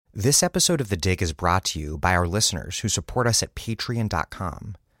This episode of The Dig is brought to you by our listeners who support us at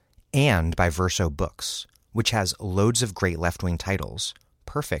patreon.com and by Verso Books, which has loads of great left-wing titles,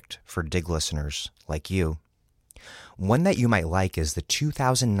 perfect for Dig listeners like you. One that you might like is the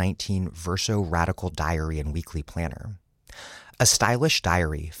 2019 Verso Radical Diary and Weekly Planner. A stylish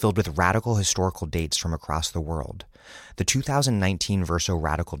diary filled with radical historical dates from across the world, the 2019 Verso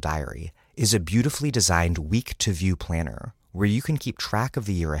Radical Diary is a beautifully designed week-to-view planner where you can keep track of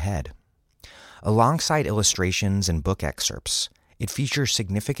the year ahead. Alongside illustrations and book excerpts, it features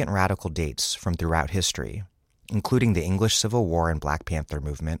significant radical dates from throughout history, including the English Civil War and Black Panther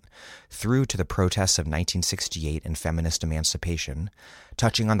movement, through to the protests of 1968 and feminist emancipation,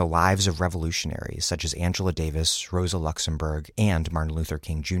 touching on the lives of revolutionaries such as Angela Davis, Rosa Luxemburg, and Martin Luther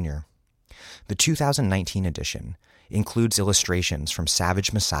King Jr. The 2019 edition includes illustrations from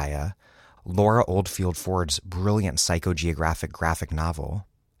Savage Messiah, Laura Oldfield Ford's brilliant psychogeographic graphic novel,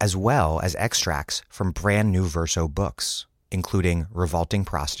 as well as extracts from brand new Verso books, including Revolting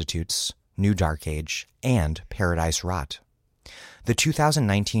Prostitutes, New Dark Age, and Paradise Rot. The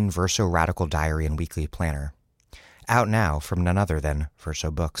 2019 Verso Radical Diary and Weekly Planner, out now from none other than Verso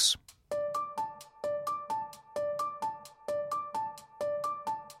Books.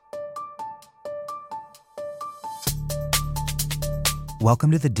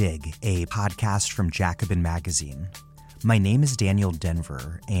 Welcome to The Dig, a podcast from Jacobin Magazine. My name is Daniel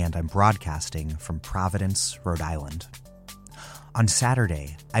Denver, and I'm broadcasting from Providence, Rhode Island. On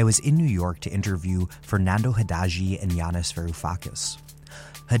Saturday, I was in New York to interview Fernando Haddad and Yanis Varoufakis.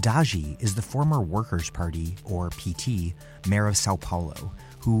 Haddad is the former Workers' Party, or PT, mayor of Sao Paulo,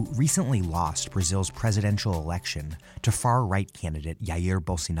 who recently lost Brazil's presidential election to far-right candidate Jair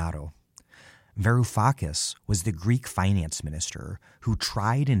Bolsonaro. Varoufakis was the Greek finance minister who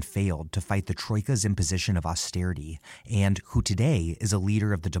tried and failed to fight the Troika's imposition of austerity and who today is a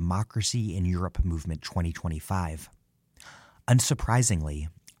leader of the Democracy in Europe Movement 2025. Unsurprisingly,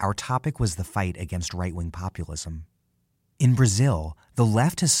 our topic was the fight against right-wing populism. In Brazil, the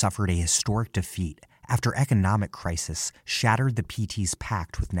left has suffered a historic defeat after economic crisis shattered the PT's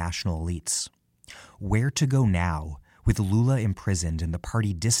pact with national elites. Where to go now, with Lula imprisoned and the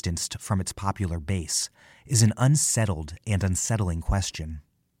party distanced from its popular base, is an unsettled and unsettling question.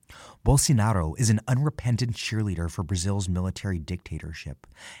 Bolsonaro is an unrepentant cheerleader for Brazil's military dictatorship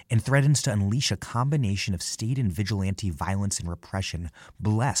and threatens to unleash a combination of state and vigilante violence and repression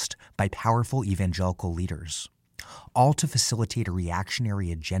blessed by powerful evangelical leaders, all to facilitate a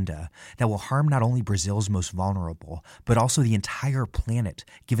reactionary agenda that will harm not only Brazil's most vulnerable, but also the entire planet,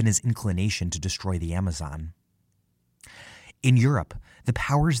 given his inclination to destroy the Amazon. In Europe, the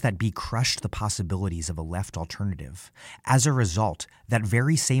powers that be crushed the possibilities of a left alternative. As a result, that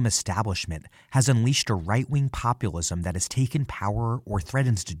very same establishment has unleashed a right-wing populism that has taken power or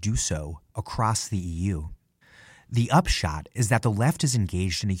threatens to do so across the EU. The upshot is that the left is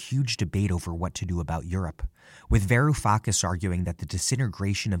engaged in a huge debate over what to do about Europe, with Varoufakis arguing that the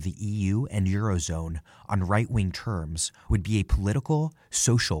disintegration of the EU and Eurozone on right-wing terms would be a political,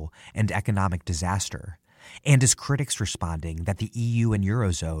 social, and economic disaster, and his critics responding that the EU and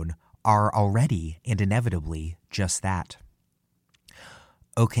Eurozone are already and inevitably just that.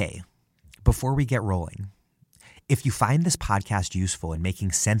 Okay, before we get rolling, if you find this podcast useful in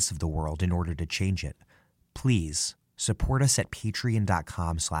making sense of the world in order to change it, please support us at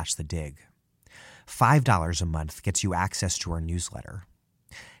patreon.com/thedig. $5 a month gets you access to our newsletter.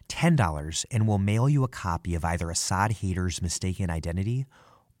 $10 and we'll mail you a copy of either Assad Hater's Mistaken Identity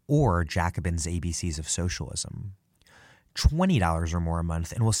or Jacobin's ABCs of Socialism. $20 or more a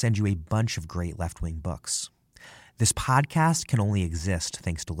month and we'll send you a bunch of great left-wing books. This podcast can only exist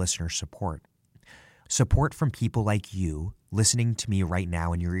thanks to listener support. Support from people like you listening to me right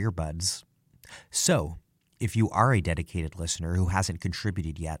now in your earbuds. So, if you are a dedicated listener who hasn't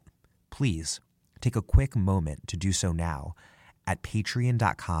contributed yet, please take a quick moment to do so now at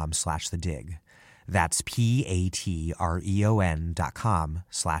patreon.com/thedig. That's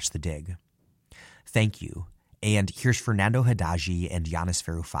patreon.com/thedig. Thank you. And here's Fernando Haddad and Yanis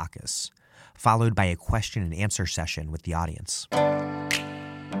Varoufakis, followed by a question and answer session with the audience.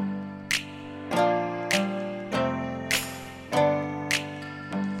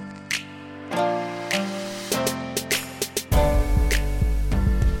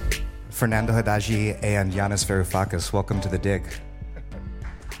 Fernando Haddad and Yanis Varoufakis, welcome to The Dig.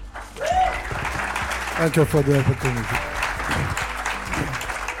 Thank you for the opportunity.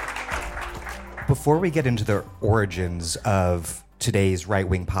 Before we get into the origins of today's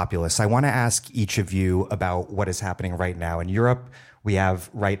right-wing populists, I want to ask each of you about what is happening right now. In Europe, we have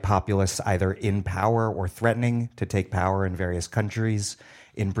right populists either in power or threatening to take power in various countries.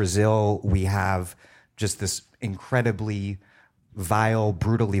 In Brazil, we have just this incredibly vile,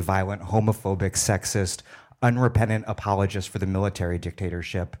 brutally violent, homophobic, sexist, unrepentant apologist for the military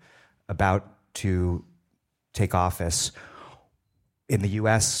dictatorship about to take office. In the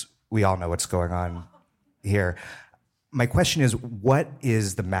US, we all know what's going on here. My question is, what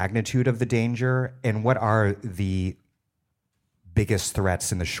is the magnitude of the danger, and what are the biggest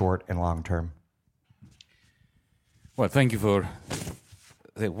threats in the short and long term? Well, thank you for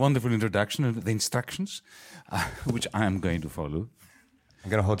the wonderful introduction and the instructions, which I am going to follow. I'm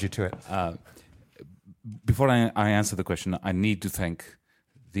going to hold you to it. Before I answer the question, I need to thank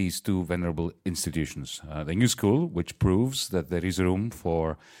these two venerable institutions. The New School, which proves that there is room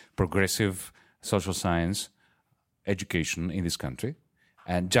for progressive social science education in this country,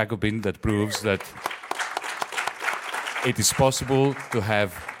 and Jacobin, that proves that it is possible to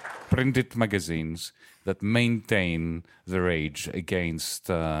have printed magazines that maintain the rage against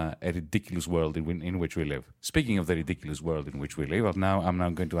a ridiculous world in which we live. Speaking of the ridiculous world in which we live, I'm now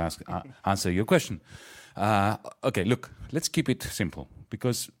going to answer your question. Okay, look, let's keep it simple,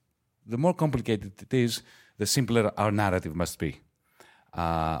 because the more complicated it is, the simpler our narrative must be,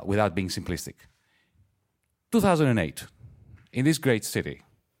 without being simplistic. 2008, in this great city,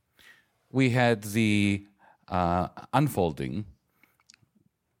 we had the unfolding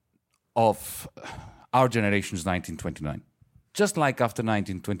of our generation's 1929. Just like after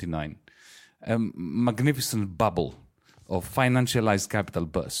 1929, a magnificent bubble of financialized capital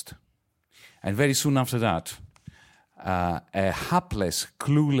burst. And very soon after that, a hapless,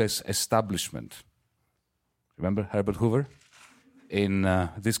 clueless establishment. Remember Herbert Hoover? In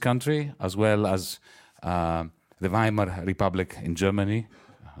this country, as well as the Weimar Republic in Germany,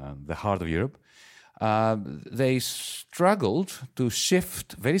 the heart of Europe. They struggled to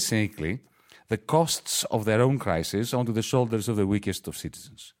shift, very cynically, the costs of their own crisis onto the shoulders of the weakest of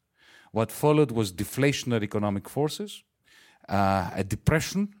citizens. What followed was deflationary economic forces, a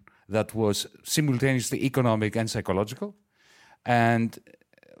depression that was simultaneously economic and psychological, and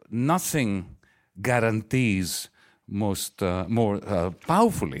nothing guarantees more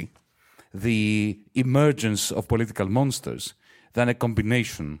powerfully the emergence of political monsters than a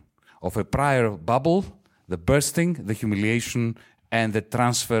combination of a prior bubble, the bursting, the humiliation, and the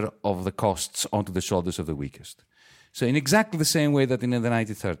transfer of the costs onto the shoulders of the weakest. So in exactly the same way that in the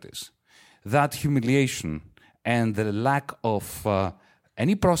 1930s, that humiliation and the lack of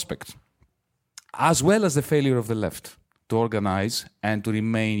any prospect, as well as the failure of the left to organize and to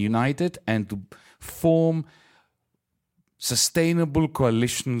remain united and to form sustainable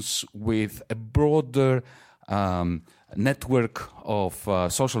coalitions with a broader network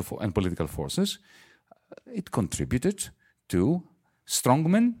of social and political forces, it contributed to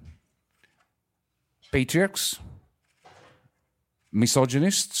strongmen, patriarchs,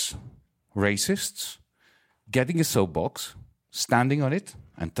 misogynists, racists, getting a soapbox, standing on it,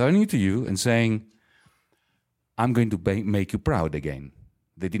 and turning to you and saying, I'm going to make you proud again.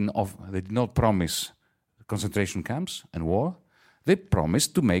 They did not promise concentration camps and war. They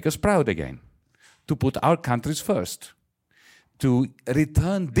promised to make us proud again, to put our countries first, to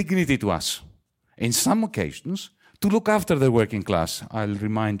return dignity to us. In some occasions, to look after the working class. I'll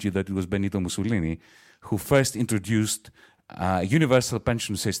remind you that it was Benito Mussolini who first introduced a universal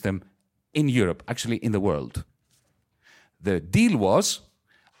pension system in Europe, actually in the world. The deal was,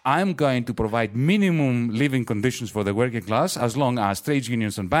 I'm going to provide minimum living conditions for the working class as long as trade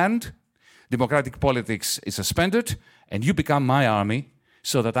unions are banned, democratic politics is suspended, and you become my army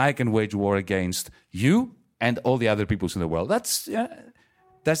so that I can wage war against you and all the other peoples in the world.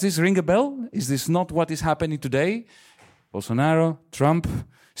 Does this ring a bell? Is this not what is happening today? Bolsonaro, Trump,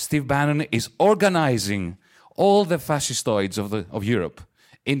 Steve Bannon is organizing all the fascistoids of Europe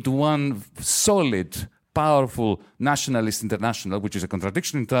into one solid, powerful nationalist international, which is a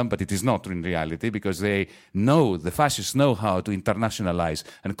contradiction in term, but it is not in reality, because the fascists know how to internationalize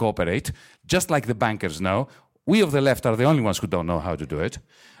and cooperate, just like the bankers know. We of the left are the only ones who don't know how to do it.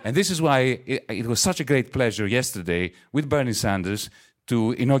 And this is why it was such a great pleasure yesterday with Bernie Sanders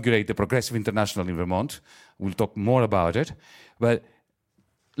to inaugurate the Progressive International in Vermont. We'll talk more about it. But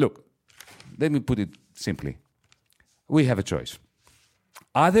look, let me put it simply. We have a choice.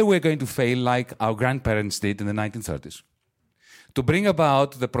 Either we're going to fail like our grandparents did in the 1930s, to bring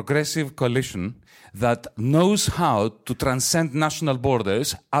about the progressive coalition that knows how to transcend national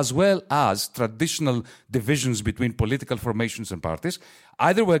borders as well as traditional divisions between political formations and parties.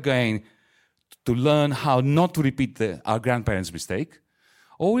 Either we're going to learn how not to repeat our grandparents' mistake,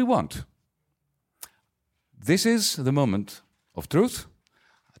 or we won't. This is the moment of truth.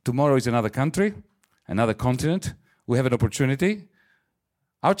 Tomorrow is another country, another continent. We have an opportunity.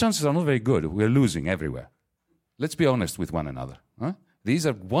 our chances are not very good. We're losing everywhere. Let's be honest with one another. Huh? These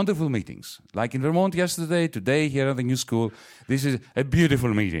are wonderful meetings. Like in Vermont yesterday, today here at the new school. This is a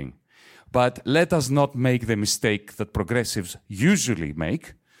beautiful meeting. But let us not make the mistake that progressives usually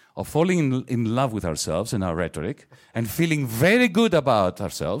make of falling in love with ourselves and our rhetoric and feeling very good about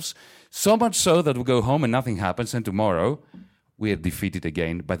ourselves, so much so that we go home and nothing happens, and tomorrow we are defeated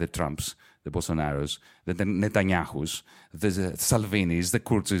again by the Trumps, the Bolsonaros, the Netanyahus, the Salvinis, the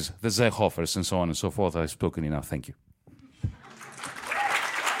Kurzes, the Seehofers, and so on and so forth. I've spoken enough. Thank you.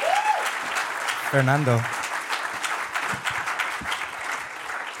 Fernando.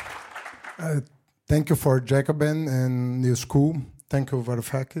 Thank you for Jacobin and New School. Thank you,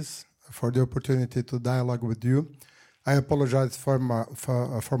 Varoufakis, for the opportunity to dialogue with you. I apologize for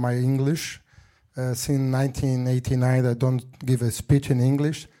my English. Since 1989, I don't give a speech in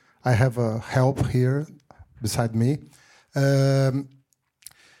English. I have a help here beside me.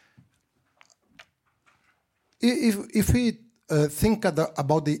 If we think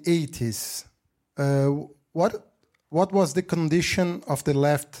about the 80s, what was the condition of the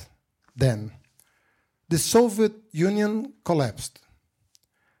left then? The Soviet Union collapsed.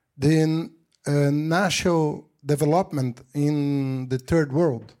 The national development in the third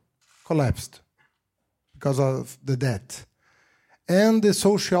world collapsed because of the debt. And the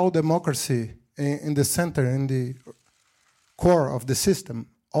social democracy in the center, in the core of the system,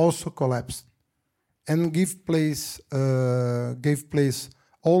 also collapsed and gave place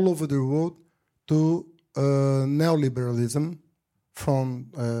all over the world to neoliberalism from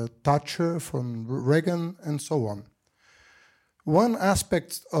Thatcher, from Reagan, and so on. One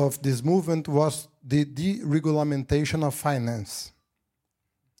aspect of this movement was the deregulation of finance.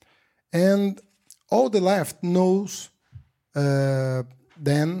 And all the left knows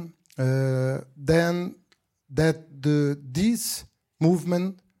then that this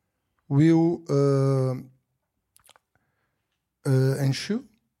movement will ensure,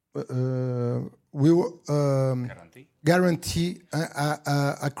 will guarantee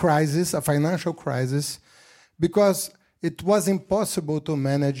a crisis, a financial crisis, because it was impossible to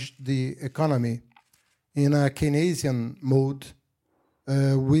manage the economy in a Keynesian mode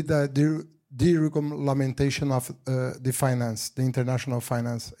with a deregulation of the finance, the international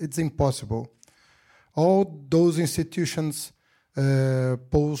finance. It's impossible. All those institutions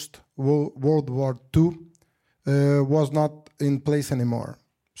post-World War II was not in place anymore.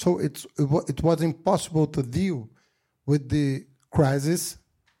 So it was impossible to deal with the crisis,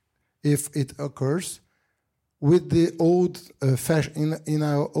 if it occurs, with the in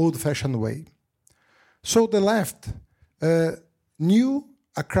our old-fashioned way. So the left knew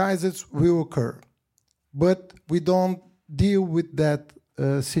a crisis will occur, but we don't deal with that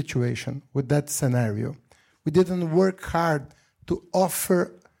situation, with that scenario. We didn't work hard to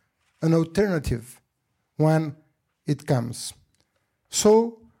offer an alternative when it comes.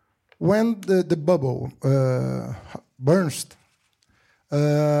 So when the bubble burst,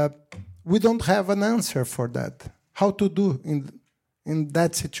 we don't have an answer for that. How to do in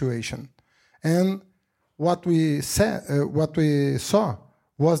that situation? And what we saw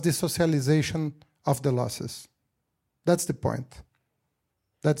was the socialization of the losses. That's the point.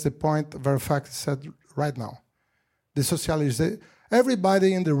 That's the point Varoufakis said right now. The socialization.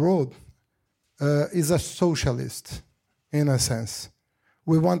 Everybody in the world is a socialist, in a sense.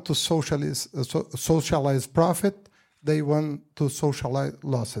 We want to socialize profit. They want to socialize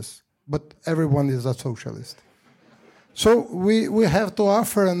losses. But everyone is a socialist. So we have to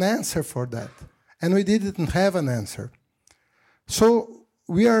offer an answer for that. And we didn't have an answer. So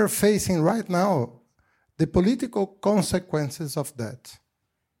we are facing right now the political consequences of that,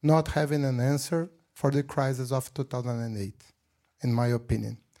 not having an answer for the crisis of 2008, in my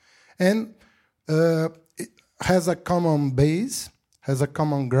opinion. And it has a common base, has a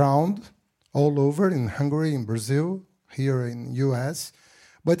common ground all over in Hungary, in Brazil, here in US.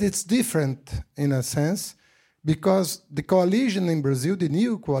 But it's different in a sense because the coalition in Brazil, the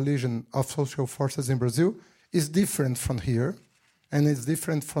new coalition of social forces in Brazil, is different from here, and it's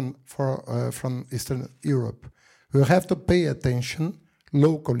different from Eastern Europe. We have to pay attention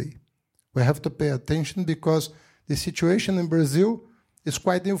locally. We have to pay attention because the situation in Brazil is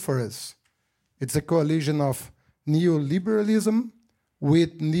quite new for us. It's a coalition of neoliberalism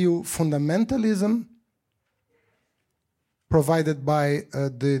with new fundamentalism provided by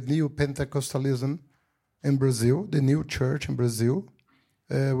the new Pentecostalism in Brazil, the new church in Brazil,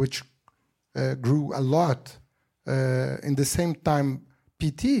 which grew a lot. In the same time,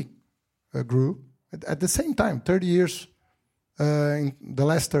 PT grew. At the same time, 30 years, in the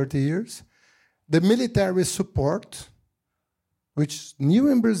last 30 years. The military support which is new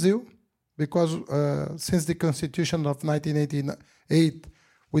in Brazil, because since the Constitution of 1988,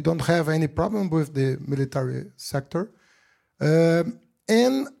 we don't have any problem with the military sector,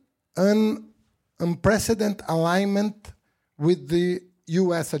 and an unprecedented alignment with the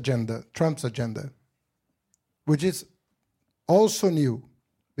US agenda, Trump's agenda, which is also new,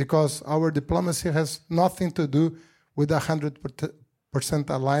 because our diplomacy has nothing to do with 100%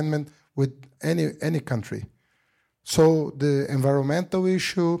 alignment with any country. So the environmental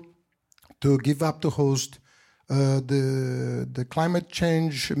issue, to give up to host the climate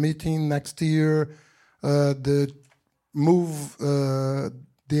change meeting next year, the move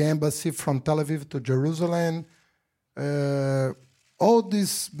the embassy from Tel Aviv to Jerusalem, all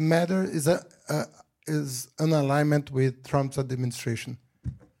this matter is an alignment with Trump's administration.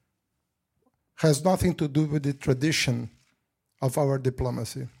 Has nothing to do with the tradition of our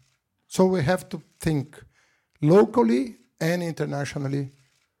diplomacy. So we have to think locally and internationally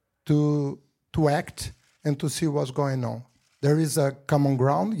to act and to see what's going on. There is a common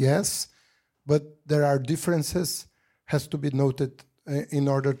ground, yes, but there are differences, has to be noted in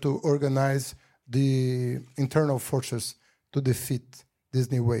order to organize the internal forces to defeat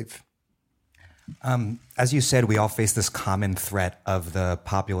this new wave. As you said, we all face this common threat of the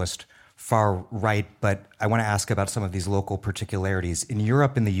populist far right, but I want to ask about some of these local particularities. In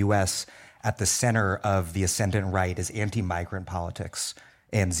Europe and the US, at the center of the ascendant right is anti-migrant politics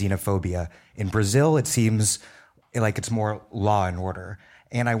and xenophobia. In Brazil, it seems like it's more law and order.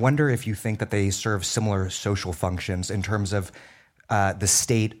 And I wonder if you think that they serve similar social functions in terms of the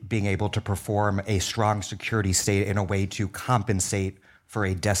state being able to perform a strong security state in a way to compensate for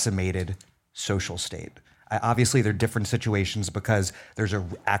a decimated social state. Obviously, there are different situations because there's an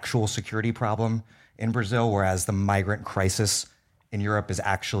actual security problem in Brazil, whereas the migrant crisis in Europe is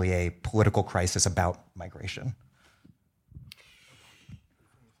actually a political crisis about migration.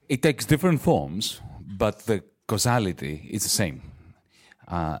 It takes different forms, but the causality is the same.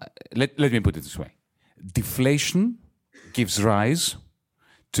 Let me put it this way. Deflation gives rise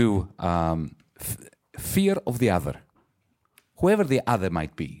to fear of the other. Whoever the other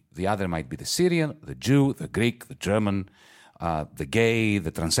might be. The other might be the Syrian, the Jew, the Greek, the German, the gay,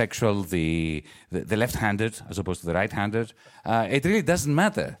 the transsexual, the left-handed as opposed to the right-handed. It really doesn't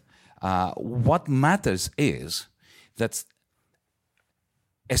matter. What matters is that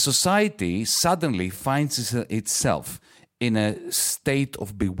a society suddenly finds itself in a state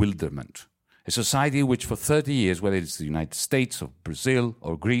of bewilderment. A society which for 30 years, whether it's the United States or Brazil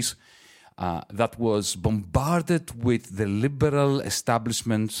or Greece, that was bombarded with the liberal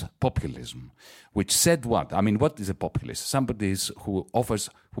establishment's populism, which said what? I mean, what is a populist? Somebody who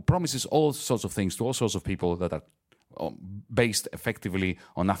promises all sorts of things to all sorts of people that are based effectively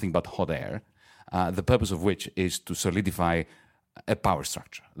on nothing but hot air, the purpose of which is to solidify a power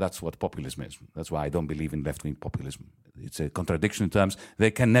structure. That's what populism is. That's why I don't believe in left-wing populism. It's a contradiction in terms.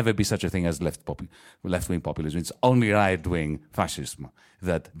 There can never be such a thing as left-wing populism. It's only right-wing fascism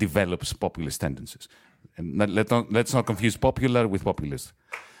that develops populist tendencies. And let's not confuse popular with populist.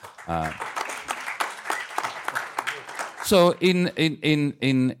 So in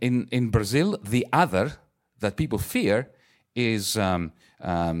Brazil, the other that people fear is the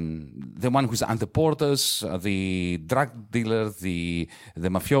one who's Ante Portas, the drug dealer, the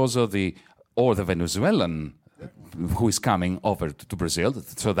mafioso, or the Venezuelan who is coming over to Brazil.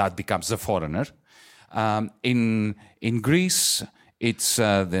 So that becomes the foreigner. In Greece, it's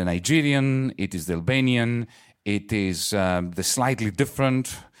the Nigerian, it is the Albanian, it is the slightly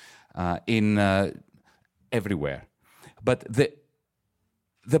different everywhere. But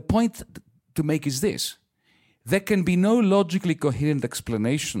the point to make is this. There can be no logically coherent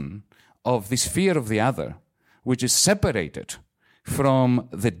explanation of this fear of the other, which is separated from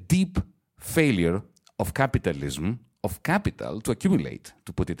the deep failure of capitalism, of capital to accumulate,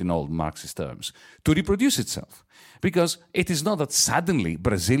 to put it in old Marxist terms, to reproduce itself. Because it is not that suddenly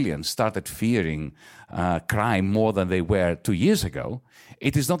Brazilians started fearing crime more than they were 2 years ago.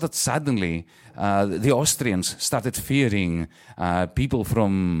 It is not that suddenly the Austrians started fearing people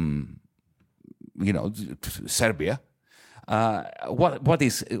from Serbia. What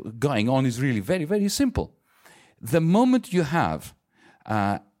is going on is really very, very simple. The moment you have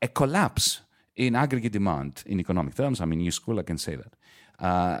a collapse in aggregate demand in economic terms, I mean, new school, I can say that,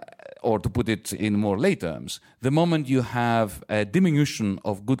 or to put it in more lay terms, the moment you have a diminution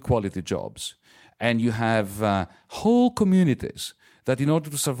of good quality jobs and you have whole communities that in order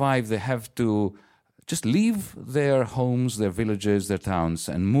to survive, they have to just leave their homes, their villages, their towns,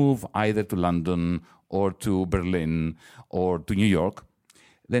 and move either to London or to Berlin or to New York,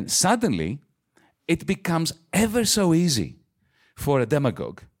 then suddenly it becomes ever so easy for a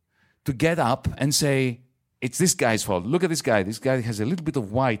demagogue to get up and say, it's this guy's fault. Look at this guy. This guy has a little bit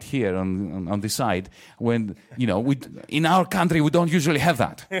of white here on the side. When, in our country, we don't usually have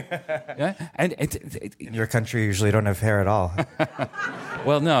that. Yeah? And in your country, you usually don't have hair at all.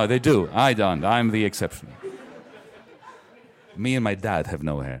 Well, no, they do. I don't. I'm the exception. Me and my dad have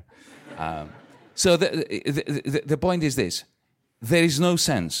no hair. So the point is this. There is no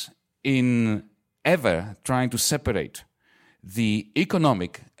sense in ever trying to separate the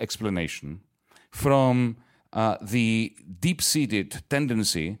economic explanation from the deep-seated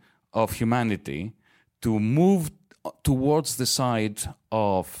tendency of humanity to move towards the side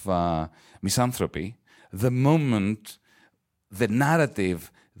of misanthropy the moment the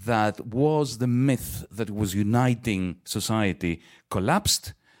narrative that was the myth that was uniting society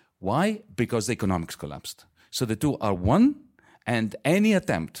collapsed. Why? Because the economics collapsed. So the two are one, and any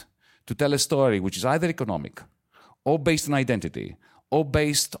attempt to tell a story which is either economic or based on identity or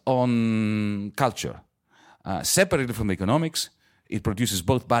based on culture, separated from the economics, it produces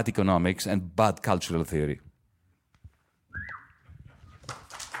both bad economics and bad cultural theory.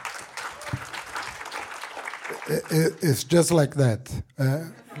 It's just like that.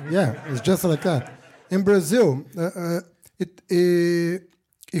 It's just like that. In Brazil,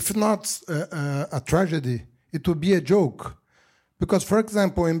 if not a tragedy, it would be a joke. Because, for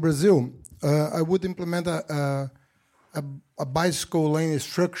example, in Brazil, I would implement a bicycle lane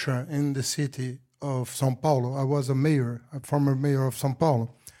structure in the city of São Paulo. I was a former mayor of São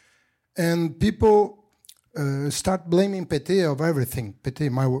Paulo. And people start blaming PT of everything,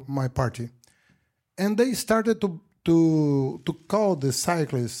 PT, my party. And they started to call the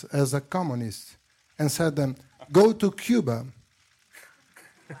cyclists as a communist and said them, go to Cuba.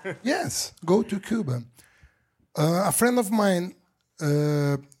 Yes, go to Cuba. A friend of mine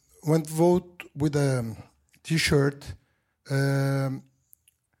went vote with a T-shirt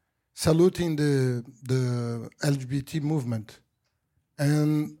saluting the LGBT movement.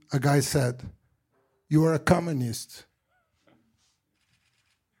 And a guy said, you are a communist.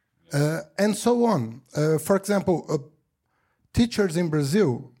 And so on. For example, teachers in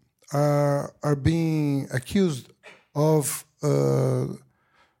Brazil are being accused of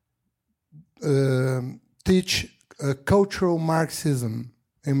teach cultural Marxism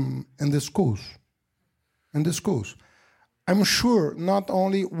in the schools. In the schools, I'm sure not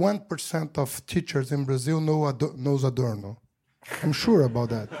only 1% of teachers in Brazil knows Adorno. I'm sure about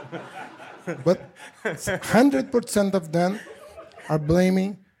that. But 100% of them are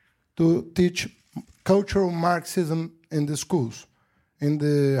blaming to teach cultural Marxism in the schools, in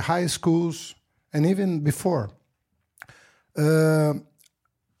the high schools, and even before. The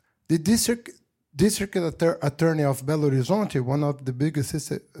district attorney of Belo Horizonte, one of the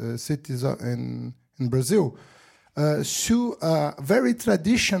biggest cities in Brazil, sued a very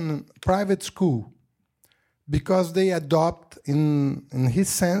traditional private school because they adopt, in his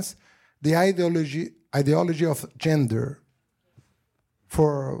sense, the ideology of gender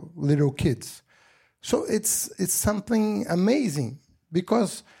for little kids. So it's something amazing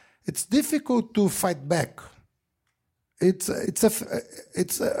because it's difficult to fight back. It's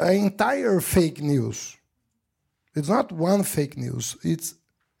an entire fake news. It's not one fake news. It's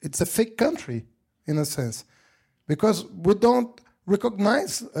a fake country in a sense, because we don't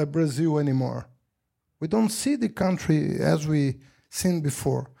recognize Brazil anymore. We don't see the country as we seen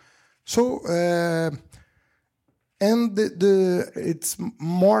before. So. And it's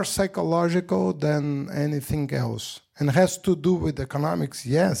more psychological than anything else, and has to do with economics,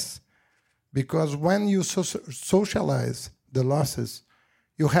 yes, because when you socialize the losses,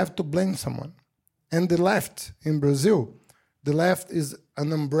 you have to blame someone. And the left in Brazil, the left is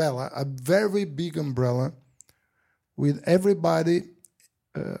an umbrella, a very big umbrella, with everybody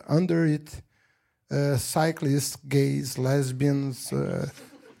under it, cyclists, gays, lesbians.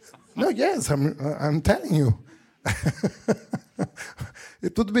 No, yes, I'm telling you.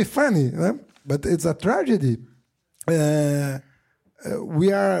 It would be funny, but it's a tragedy.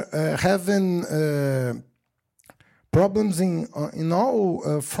 We are having problems in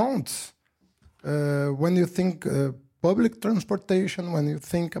all fronts. When you think public transportation, when you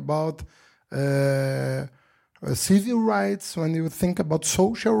think about civil rights, when you think about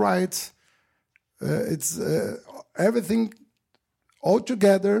social rights, it's everything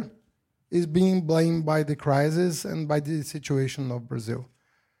altogether is being blamed by the crisis and by the situation of Brazil.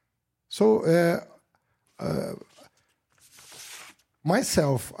 So,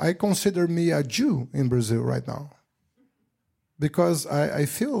 myself, I consider me a Jew in Brazil right now, because I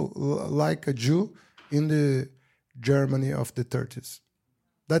feel like a Jew in the Germany of the 30s.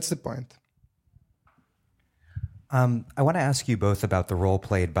 That's the point. I want to ask you both about the role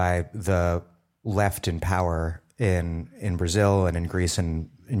played by the left in power in Brazil and in Greece and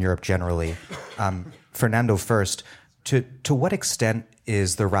in Europe generally. Fernando first, to what extent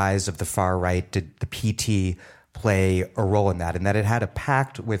is the rise of the far right, did the PT play a role in that? And that it had a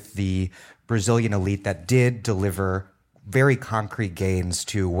pact with the Brazilian elite that did deliver very concrete gains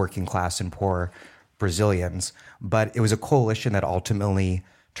to working class and poor Brazilians, but it was a coalition that ultimately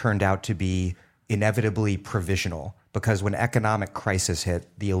turned out to be inevitably provisional, because when economic crisis hit,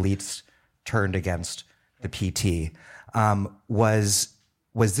 the elites turned against the PT. Was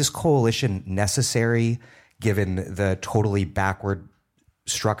this coalition necessary given the totally backward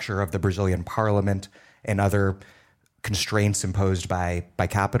structure of the Brazilian parliament and other constraints imposed by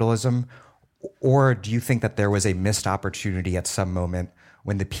capitalism? Or do you think that there was a missed opportunity at some moment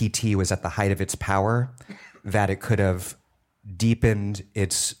when the PT was at the height of its power, that it could have deepened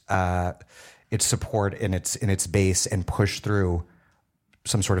its support in its base and pushed through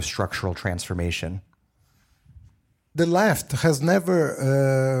some sort of structural transformation? The left has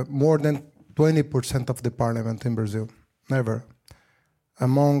never more than 20% of the parliament in Brazil. Never.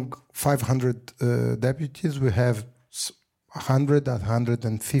 Among 500 deputies, we have 100,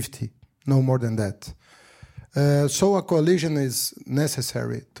 150, no more than that. So a coalition is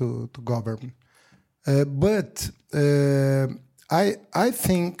necessary to govern. But I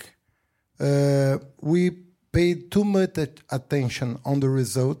think we paid too much attention on the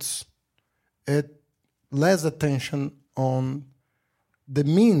results, and less attention on the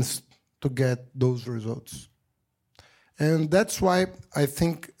means to get those results. And that's why I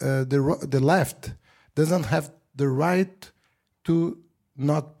think the left doesn't have the right to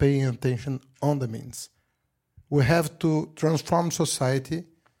not pay attention on the means. We have to transform society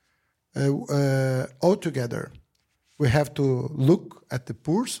altogether. We have to look at the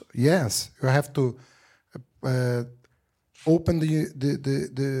poor. Yes, we have to open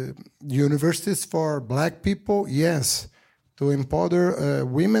the universities for black people. Yes, to empower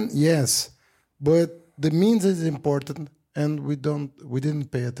women. Yes, but the means is important, and we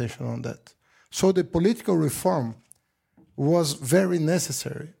didn't pay attention on that. So the political reform was very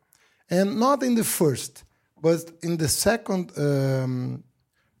necessary, and not in the first, but in the second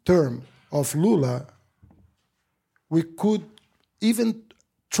term of Lula, we could even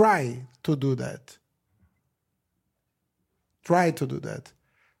try to do that.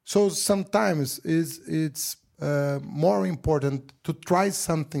 So sometimes it's more important to try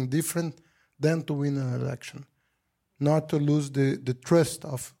something different than to win an election, not to lose the trust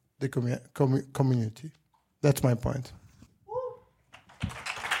of the community. That's my point.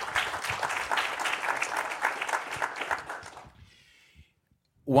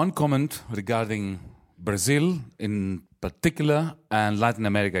 One comment regarding Brazil in particular and Latin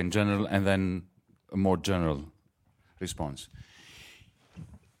America in general, and then a more general response.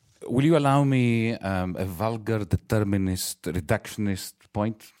 Will you allow me a vulgar, determinist, reductionist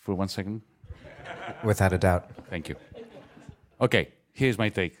point for 1 second? Without a doubt. Thank you. Okay, here's my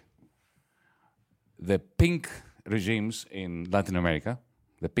take. The pink regimes in Latin America,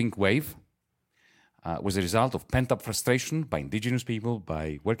 the pink wave, was a result of pent-up frustration by indigenous people,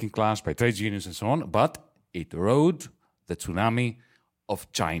 by working class, by trade unions and so on, but it rode the tsunami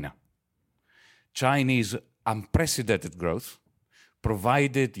of China. Chinese unprecedented growth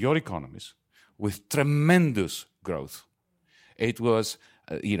provided your economies with tremendous growth. It was,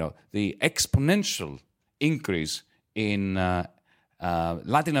 the exponential increase in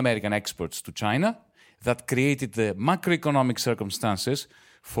Latin American exports to China that created the macroeconomic circumstances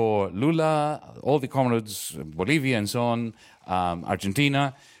for Lula, all the comrades, Bolivia and so on,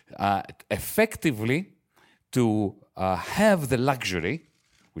 Argentina, effectively to have the luxury,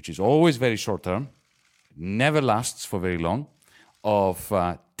 which is always very short-term, never lasts for very long, of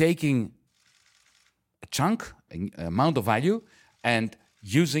taking a chunk, an amount of value, and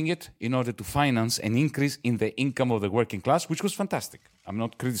using it in order to finance an increase in the income of the working class, which was fantastic. I'm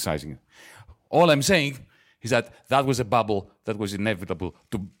not criticizing it. All I'm saying is that that was a bubble that was inevitable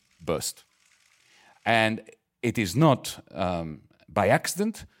to burst. And it is not by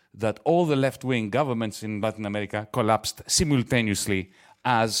accident that all the left-wing governments in Latin America collapsed simultaneously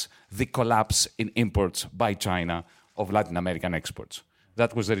as the collapse in imports by China of Latin American exports.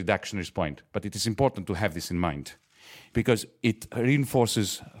 That was the reductionist point. But it is important to have this in mind, because it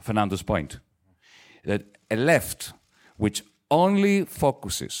reinforces Fernando's point that a left which only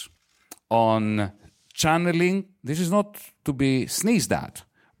focuses on channeling, this is not to be sneezed at,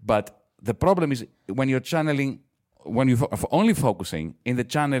 but the problem is when you're channeling, when you're only focusing in the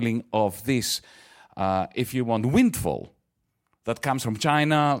channeling of this, if you want, windfall that comes from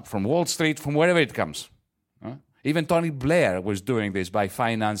China, from Wall Street, from wherever it comes. Even Tony Blair was doing this by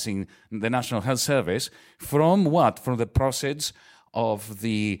financing the National Health Service from what? From the proceeds of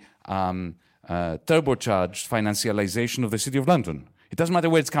the turbocharged financialization of the City of London. It doesn't matter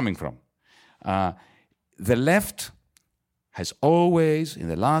where it's coming from. The left has always, in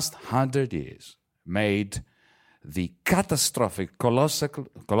the last 100 years, made the catastrophic,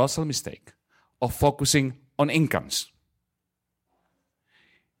 colossal mistake of focusing on incomes.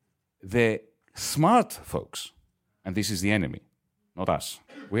 The smart folks, and this is the enemy, not us,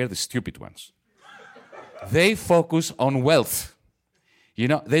 we're the stupid ones, they focus on wealth. You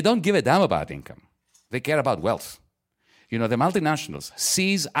know, they don't give a damn about income. They care about wealth. You know, the multinationals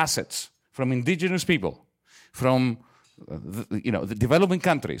seize assets from indigenous people, from the developing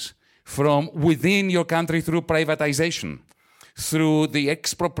countries, from within your country through privatization, through the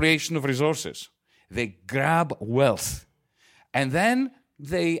expropriation of resources. They grab wealth. And then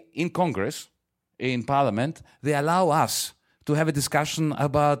they, in Congress, in Parliament, they allow us to have a discussion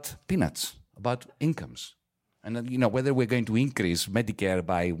about peanuts, about incomes. And, you know, whether we're going to increase Medicare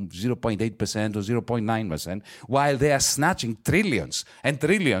by 0.8% or 0.9%, while they are snatching trillions and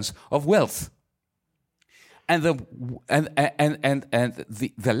trillions of wealth. And the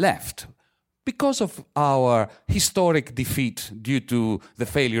left, because of our historic defeat due to the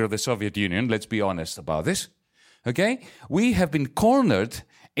failure of the Soviet Union, let's be honest about this, okay? We have been cornered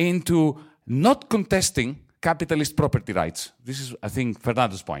into not contesting capitalist property rights. This is, I think,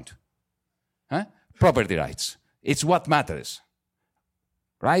 Fernando's point. Huh? Property rights. It's what matters.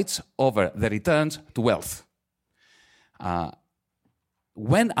 Rights over the returns to wealth.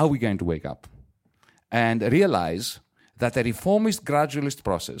 When are we going to wake up and realize that a reformist gradualist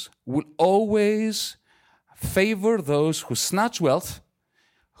process will always favor those who snatch wealth,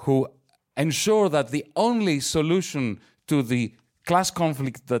 who ensure that the only solution to the class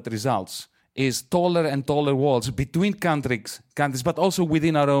conflict that results is taller and taller walls between countries, but also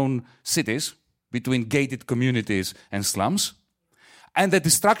within our own cities, between gated communities and slums, and the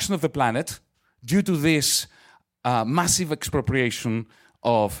destruction of the planet due to this massive expropriation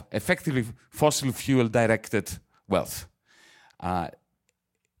of effectively fossil fuel-directed wealth.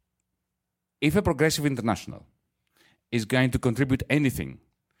 If a progressive international is going to contribute anything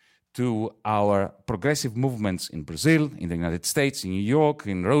to our progressive movements in Brazil, in the United States, in New York,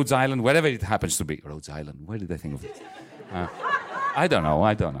 in Rhode Island, wherever it happens to be. Rhode Island, where did I think of it? I don't know.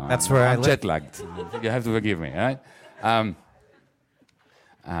 That's where I live. Jet-lagged. You have to forgive me, right?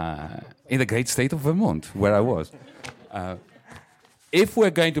 In the great state of Vermont, where I was. If we're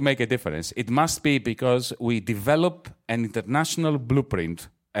going to make a difference, it must be because we develop an international blueprint,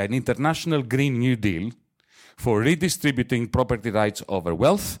 an international Green New Deal for redistributing property rights over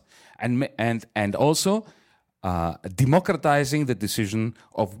wealth and also democratizing the decision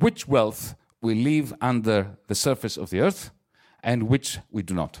of which wealth we leave under the surface of the earth and which we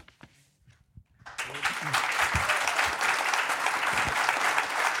do not.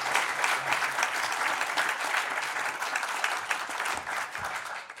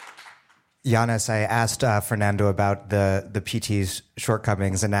 Yanis, I asked Fernando about the PT's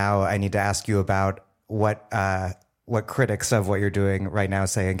shortcomings, and now I need to ask you about what critics of what you're doing right now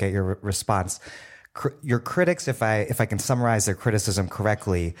say and get your response. Your critics, if I can summarize their criticism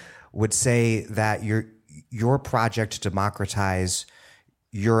correctly, would say that your project to democratize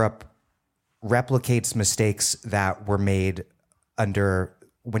Europe replicates mistakes that were made under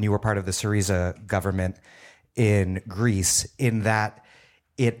when you were part of the Syriza government in Greece, in that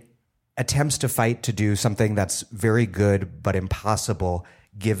it attempts to fight to do something that's very good but impossible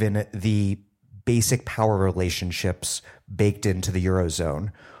given the basic power relationships baked into the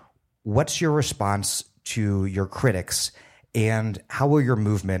Eurozone. What's your response to your critics, and how will your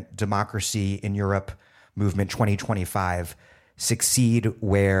movement, Democracy in Europe Movement 2025, succeed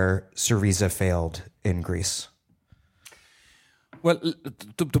where Syriza failed in Greece? Well,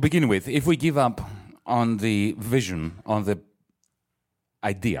 to begin with, if we give up on the vision, on the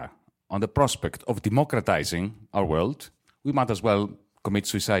idea, on the prospect of democratizing our world, we might as well commit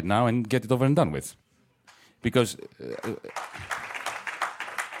suicide now and get it over and done with. Because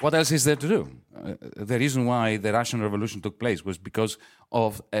what else is there to do? The reason why the Russian Revolution took place was because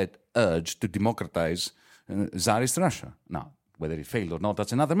of an urge to democratize Tsarist Russia. Now, whether it failed or not,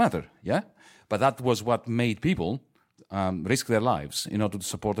 that's another matter, yeah? But that was what made people risk their lives in order to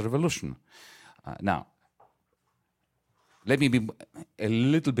support the revolution. Now, let me be a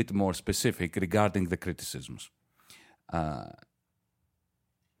little bit more specific regarding the criticisms.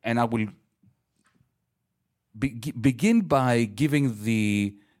 And I will begin by giving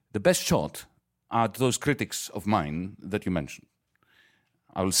the best shot at those critics of mine that you mentioned.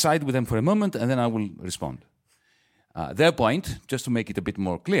 I will side with them for a moment and then I will respond. Their point, just to make it a bit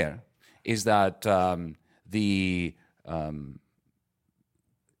more clear, is that the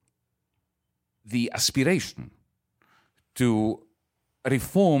aspiration to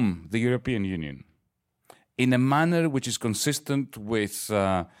reform the European Union in a manner which is consistent with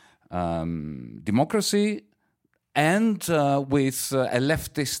democracy and with a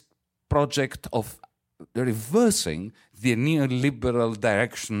leftist project of reversing the neoliberal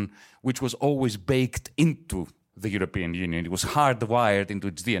direction which was always baked into the European Union. It was hardwired into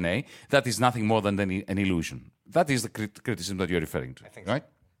its DNA. That is nothing more than an illusion. That is the criticism that you're referring to, right?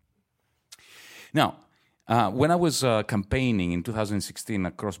 Now, when I was campaigning in 2016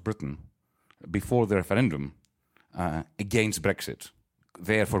 across Britain, before the referendum, against Brexit,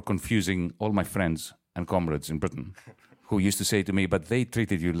 therefore confusing all my friends and comrades in Britain, who used to say to me, but they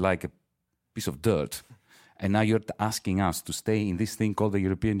treated you like a piece of dirt, and now you're asking us to stay in this thing called the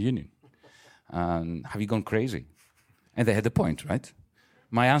European Union. Have you gone crazy? And they had a point, right?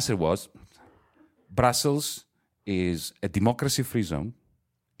 My answer was, Brussels is a democracy-free zone.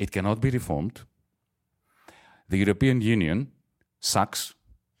 It cannot be reformed. The European Union sucks,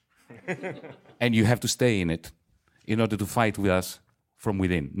 and you have to stay in it in order to fight with us from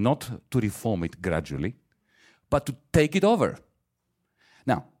within, not to reform it gradually, but to take it over.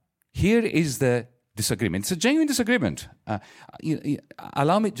 Now, here is the disagreement. It's a genuine disagreement.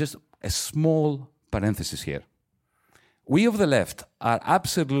 Allow me just a small parenthesis here. We of the left are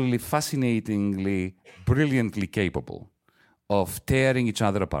absolutely fascinatingly, brilliantly capable of tearing each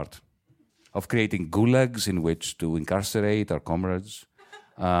other apart, of creating gulags in which to incarcerate our comrades,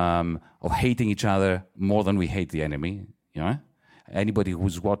 of hating each other more than we hate the enemy. You know? Anybody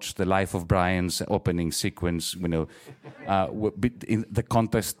who's watched The Life of Brian's opening sequence, in the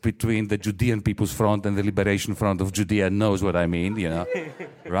contest between the Judean People's Front and the Liberation Front of Judea knows what I mean,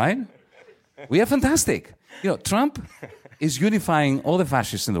 right? We are fantastic. Trump is unifying all the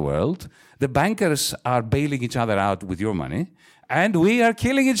fascists in the world. The bankers are bailing each other out with your money, and we are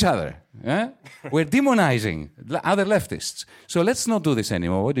killing each other. Yeah? We're demonizing other leftists. So let's not do this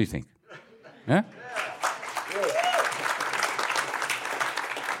anymore. What do you think? Yeah?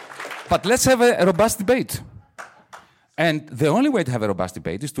 But let's have a robust debate. And the only way to have a robust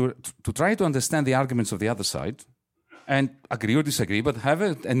debate is to try to understand the arguments of the other side and agree or disagree, but have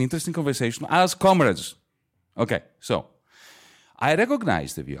an interesting conversation as comrades. Okay, so I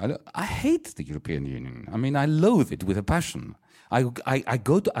recognize the view. I hate the European Union. I mean, I loathe it with a passion.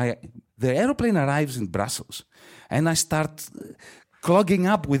 The aeroplane arrives in Brussels, and I start clogging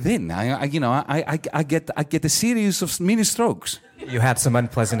up within. I get a series of mini strokes. You had some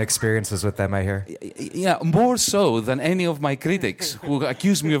unpleasant experiences with them, I hear. Yeah, more so than any of my critics who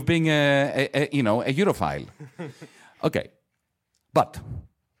accuse me of being a Europhile. Okay, but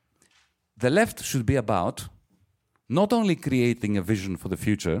the left should be about not only creating a vision for the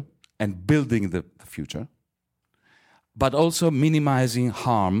future and building the future, but also minimizing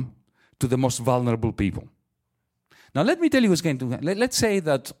harm to the most vulnerable people. Now, let me tell you what's going to happen. Let's say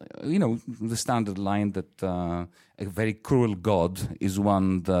that, the standard line that a very cruel God is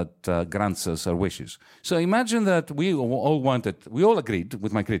one that grants us our wishes. So imagine that we all agreed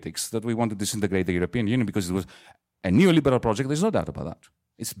with my critics that we want to disintegrate the European Union because it was a neoliberal project. There's no doubt about that.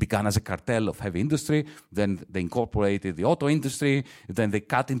 It's begun as a cartel of heavy industry. Then they incorporated the auto industry. Then they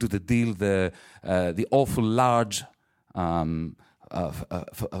cut into the deal the awful large farm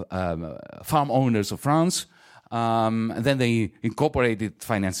owners of France. And then they incorporated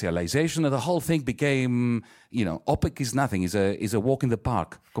financialization, and the whole thing became, OPEC is nothing. Is a walk in the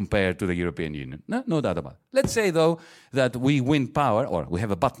park compared to the European Union. No doubt about it. Let's say, though, that we win power, or we have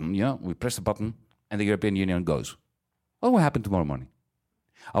a button, we press a button, and the European Union goes. What will happen tomorrow morning?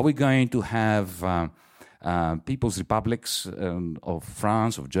 Are we going to have people's republics of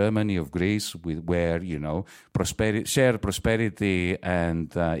France, of Germany, of Greece, where, shared prosperity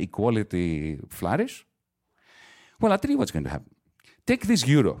and equality flourish? Well, I'll tell you what's going to happen. Take this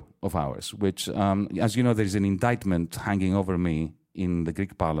euro of ours, which, as you know, there is an indictment hanging over me in the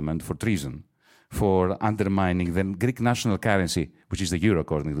Greek parliament for treason, for undermining the Greek national currency, which is the euro,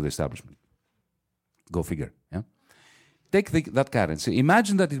 according to the establishment. Go figure. Yeah? Take that currency.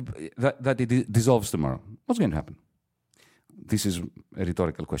 Imagine that it dissolves tomorrow. What's going to happen? This is a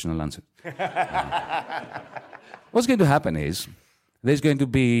rhetorical question. I'll answer. What's going to happen is there's going to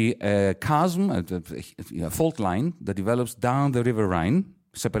be a chasm, a fault line that develops down the River Rhine,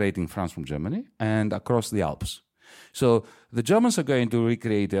 separating France from Germany, and across the Alps. So the Germans are going to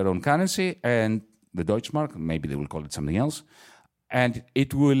recreate their own currency, and the Deutschmark, maybe they will call it something else, and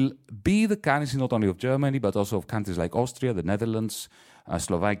it will be the currency not only of Germany, but also of countries like Austria, the Netherlands,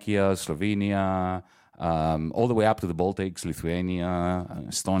 Slovakia, Slovenia, all the way up to the Baltics, Lithuania,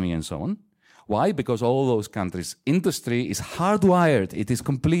 Estonia, and so on. Why? Because all those countries' industry is hardwired. It is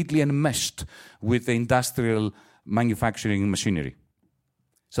completely enmeshed with the industrial manufacturing machinery.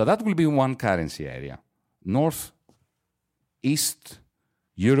 So that will be one currency area. North, East,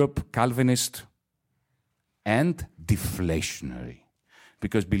 Europe, Calvinist, and deflationary.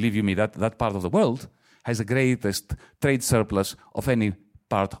 Because believe you me, that part of the world has the greatest trade surplus of any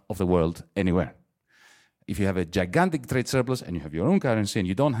part of the world anywhere. If you have a gigantic trade surplus and you have your own currency and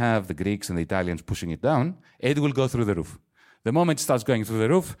you don't have the Greeks and the Italians pushing it down, it will go through the roof. The moment it starts going through the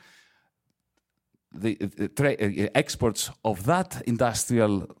roof, the exports of that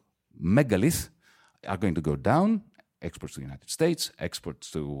industrial megalith are going to go down. Exports to the United States,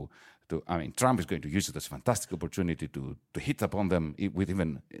 exports to Trump is going to use it as a fantastic opportunity to hit upon them with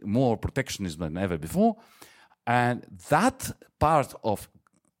even more protectionism than ever before. And that part of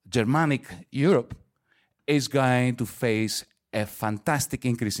Germanic Europe is going to face a fantastic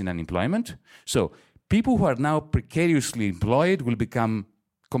increase in unemployment. So people who are now precariously employed will become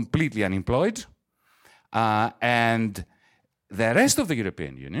completely unemployed. And the rest of the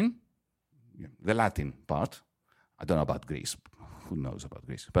European Union, the Latin part, I don't know about Greece, who knows about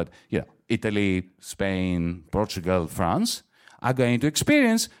Greece, but Italy, Spain, Portugal, France are going to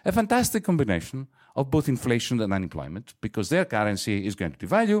experience a fantastic combination of both inflation and unemployment because their currency is going to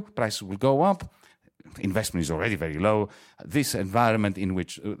devalue, prices will go up, investment is already very low. This environment in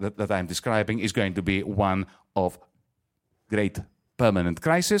which that I'm describing is going to be one of great permanent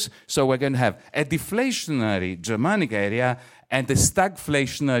crisis. So we're going to have a deflationary Germanic area and a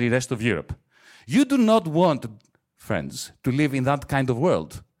stagflationary rest of Europe. You do not want, friends, to live in that kind of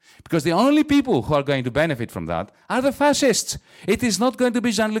world. Because the only people who are going to benefit from that are the fascists. It is not going to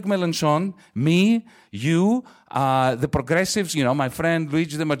be Jean-Luc Mélenchon, me, you, the progressives, my friend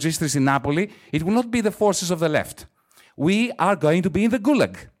Luigi de Magistris in Napoli. It will not be the forces of the left. We are going to be in the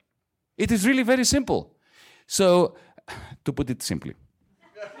gulag. It is really very simple. So, to put it simply,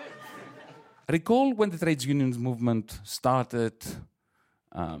 recall when the trade unions movement started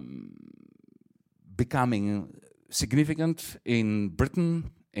becoming significant in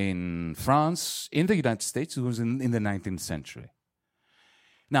Britain, in France, in the United States. It was in the 19th century.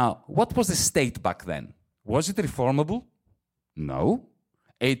 Now, what was the state back then? Was it reformable? No.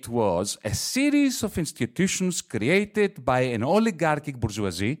 It was a series of institutions created by an oligarchic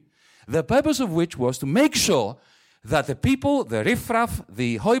bourgeoisie, the purpose of which was to make sure that the people, the riffraff,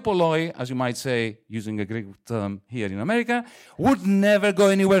 the hoi polloi, as you might say, using a Greek term here in America, would never go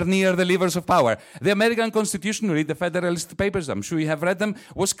anywhere near the levers of power. The American Constitution, read the Federalist Papers, I'm sure you have read them,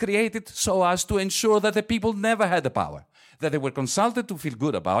 was created so as to ensure that the people never had the power, that they were consulted to feel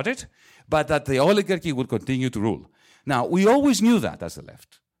good about it, but that the oligarchy would continue to rule. Now, we always knew that as the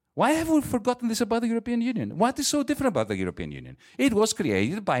left. Why have we forgotten this about the European Union? What is so different about the European Union? It was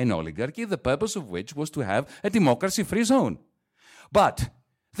created by an oligarchy, the purpose of which was to have a democracy-free zone. But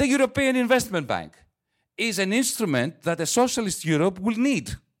the European Investment Bank is an instrument that a socialist Europe will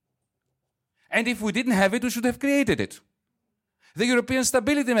need. And if we didn't have it, we should have created it. The European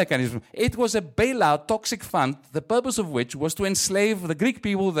Stability Mechanism, it was a bailout toxic fund, the purpose of which was to enslave the Greek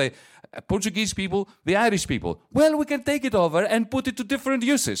people, the Portuguese people, the Irish people. Well, we can take it over and put it to different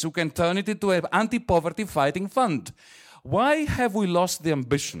uses. We can turn it into an anti-poverty fighting fund. Why have we lost the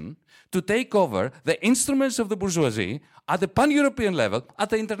ambition to take over the instruments of the bourgeoisie at the pan-European level, at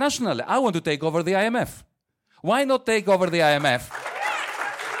the international level? I want to take over the IMF. Why not take over the IMF?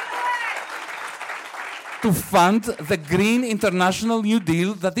 To fund the green international New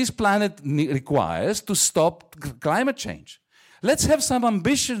Deal that this planet requires to stop climate change. Let's have some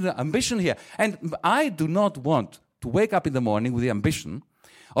ambition here. And I do not want to wake up in the morning with the ambition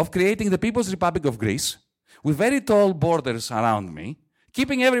of creating the People's Republic of Greece with very tall borders around me,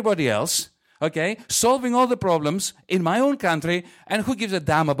 keeping everybody else, solving all the problems in my own country, and who gives a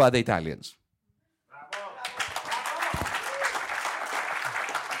damn about the Italians?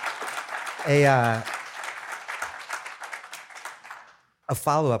 A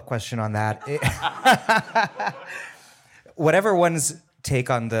follow-up question on that. Whatever one's take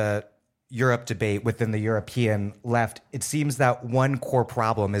on the Europe debate within the European left, it seems that one core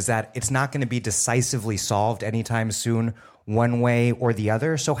problem is that it's not going to be decisively solved anytime soon, one way or the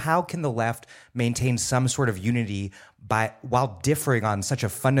other. So how can the left maintain some sort of unity while differing on such a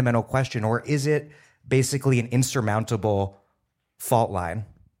fundamental question? Or is it basically an insurmountable fault line?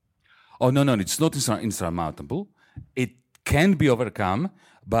 Oh, no, it's not insurmountable. It can be overcome,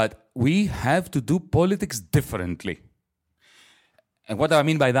 but we have to do politics differently. And what I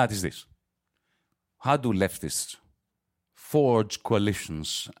mean by that is this. How do leftists forge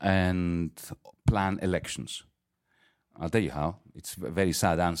coalitions and plan elections. I'll tell you how. It's a very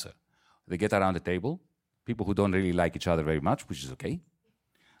sad answer. They get around the table, people who don't really like each other very much, which is okay.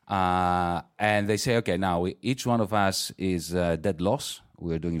 And they say, okay, now each one of us is dead loss.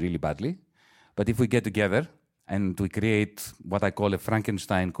 We're doing really badly. But if we get together and we create what I call a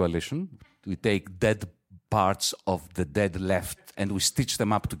Frankenstein coalition, we take dead parts of the dead left and we stitch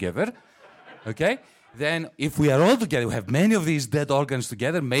them up together, okay? Then if we are all together, we have many of these dead organs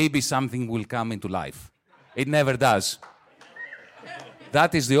together, maybe something will come into life. It never does.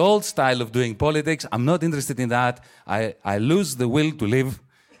 That is the old style of doing politics. I'm not interested in that. I lose the will to live.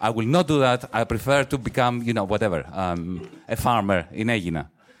 I will not do that. I prefer to become, whatever, a farmer in Aegina.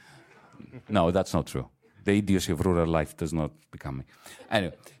 No, that's not true. The idiocy of rural life does not become me.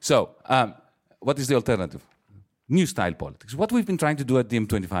 Anyway, so what is the alternative? New style politics. What we've been trying to do at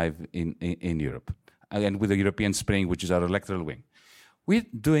DiEM25 in Europe, and with the European Spring, which is our electoral wing, we're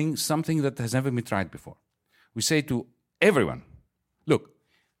doing something that has never been tried before. We say to everyone, look,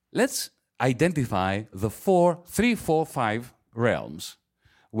 let's identify the 3, 4, 5 realms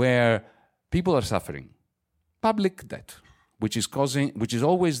where people are suffering. Public debt, which is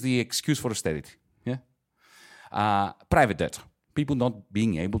always the excuse for austerity. Yeah. Private debt, people not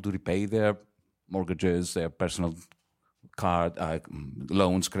being able to repay their mortgages, their personal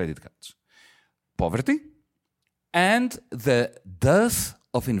loans, credit cards. Poverty, and the dearth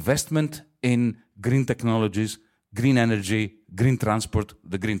of investment in green technologies, green energy, green transport,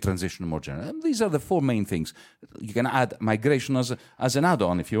 the green transition more generally. And these are the 4 main things. You can add migration as an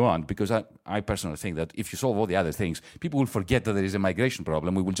add-on if you want, because I personally think that if you solve all the other things, people will forget that there is a migration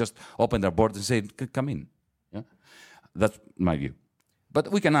problem. We will just open their borders and say, come in. Yeah? That's my view. But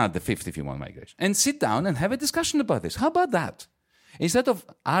we can add the 5th if you want migration. And sit down and have a discussion about this. How about that? Instead of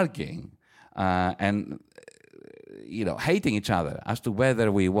arguing and hating each other as to whether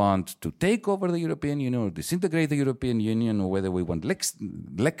we want to take over the European Union or disintegrate the European Union, or whether we want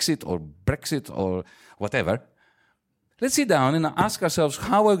Lexit or Brexit or whatever, let's sit down and ask ourselves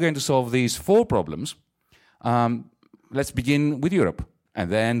how we're going to solve these 4 problems. Let's begin with Europe,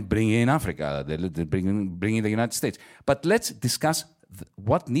 and then bring in Africa, bring in the United States. But let's discuss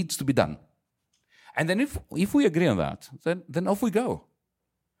what needs to be done. And then if we agree on that, then off we go.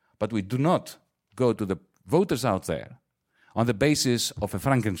 But we do not go to the voters out there on the basis of a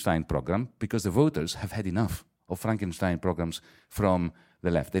Frankenstein program, because the voters have had enough of Frankenstein programs from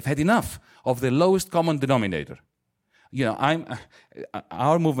the left. They've had enough of the lowest common denominator.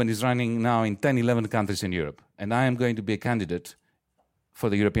 Our movement is running now in 10, 11 countries in Europe, and I am going to be a candidate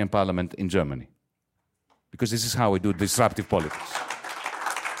for the European Parliament in Germany, because this is how we do disruptive politics.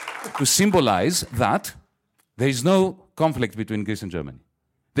 To symbolize that there is no conflict between Greece and Germany.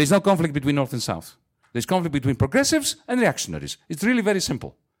 There is no conflict between North and South. There's conflict between progressives and reactionaries. It's really very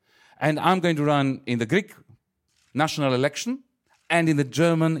simple. And I'm going to run in the Greek national election and in the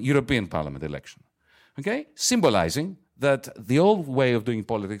German European Parliament election. Okay? Symbolizing that the old way of doing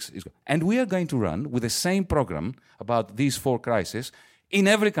politics is... And we are going to run with the same program about these 4 crises in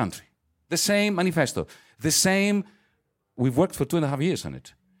every country. The same manifesto. The same... We've worked for 2.5 years on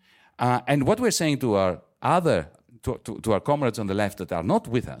it. And what we're saying to our to our comrades on the left that are not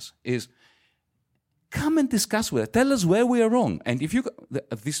with us is, come and discuss with us. Tell us where we are wrong. And if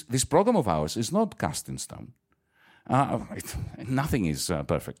this program of ours is not cast in stone. Nothing is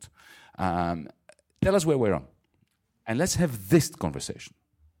perfect. Tell us where we're wrong. And let's have this conversation.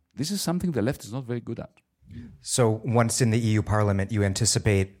 This is something the left is not very good at. So once in the EU Parliament, you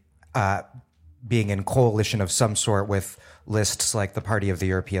anticipate being in coalition of some sort with lists like the Party of the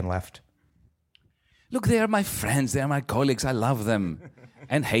European Left? Look, they are my friends, they are my colleagues, I love them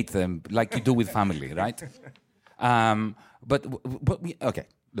and hate them like you do with family, right? Okay,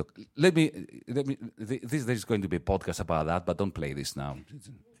 look, there's going to be a podcast about that, but don't play this now.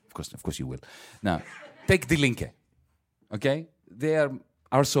 Of course you will. Now, take Die Linke, okay? They are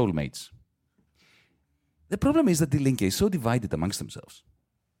our soulmates. The problem is that Die Linke is so divided amongst themselves,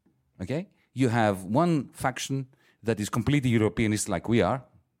 okay? You have one faction that is completely Europeanist like we are,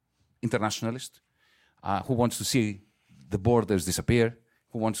 internationalist, who wants to see the borders disappear,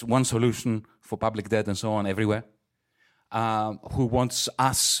 who wants one solution for public debt and so on everywhere, who wants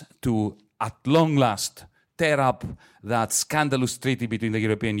us to, at long last, tear up that scandalous treaty between the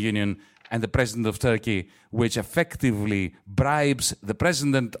European Union and the President of Turkey, which effectively bribes the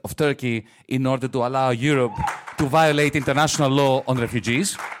President of Turkey in order to allow Europe to violate international law on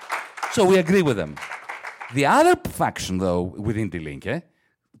refugees. So we agree with them. The other faction, though, within Die Linke,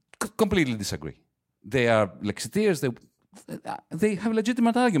 completely disagree. They are Lexiteers, they have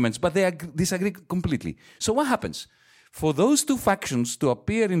legitimate arguments, but they disagree completely. So what happens? For those two factions to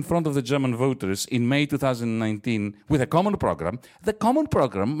appear in front of the German voters in May 2019 with a common program, the common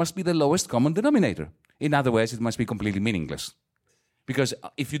program must be the lowest common denominator. In other words, it must be completely meaningless. Because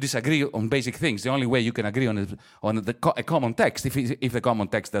if you disagree on basic things, the only way you can agree on a common text, if the common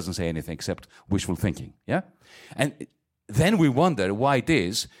text doesn't say anything except wishful thinking, yeah? And then we wonder why it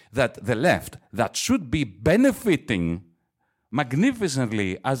is that the left, that should be benefiting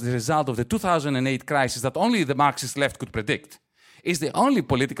magnificently as the result of the 2008 crisis that only the Marxist left could predict, is the only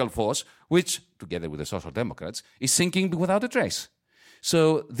political force which, together with the Social Democrats, is sinking without a trace.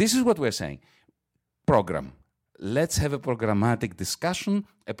 So this is what we're saying. Program. Let's have a programmatic discussion,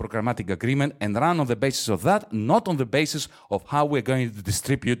 a programmatic agreement, and run on the basis of that, not on the basis of how we're going to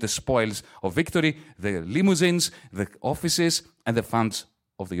distribute the spoils of victory, the limousines, the offices, and the funds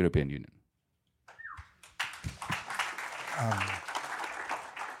of the European Union.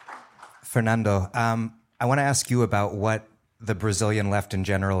 Fernando, I want to ask you about what the Brazilian left in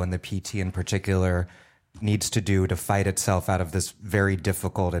general and the PT in particular needs to do to fight itself out of this very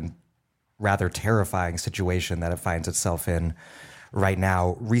difficult and rather terrifying situation that it finds itself in right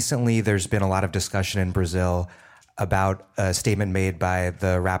now. Recently, there's been a lot of discussion in Brazil about a statement made by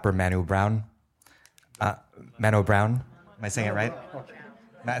the rapper Mano Brown. Mano Brown? Am I saying it right?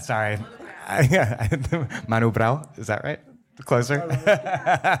 Sorry. Mano Brown, is that right? Closer?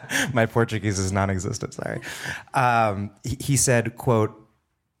 My Portuguese is non-existent, sorry. He said, quote,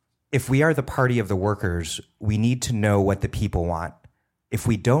 "If we are the party of the workers, we need to know what the people want. If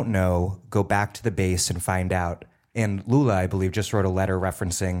we don't know, go back to the base and find out." And Lula, I believe, just wrote a letter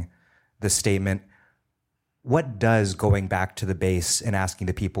referencing the statement. What does going back to the base and asking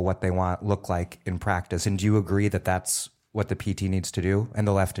the people what they want look like in practice? And do you agree that that's what the PT needs to do and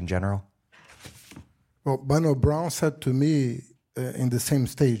the left in general? Well, Mano Brown said to me in the same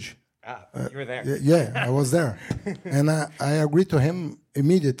stage. You were there. Yeah, I was there. And I agreed to him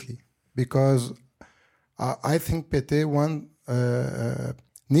immediately because I think PT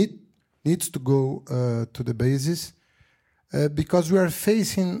needs to go to the basis because we are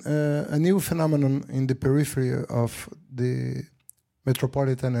facing a new phenomenon in the periphery of the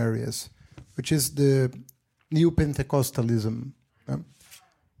metropolitan areas, which is the new Pentecostalism.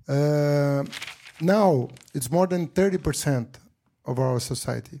 Now, it's more than 30% of our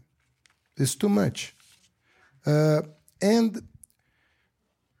society. It's too much. And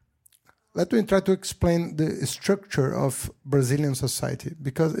let me try to explain the structure of Brazilian society,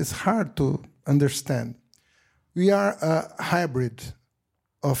 because it's hard to understand. We are a hybrid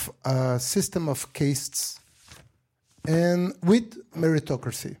of a system of castes and with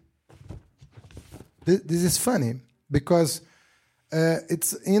meritocracy. This is funny, because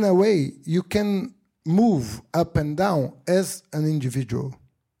it's in a way you can move up and down as an individual,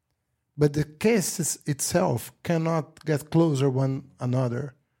 but the caste itself cannot get closer one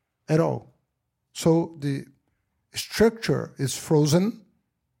another at all. So the structure is frozen.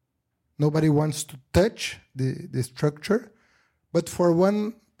 Nobody wants to touch the structure, but for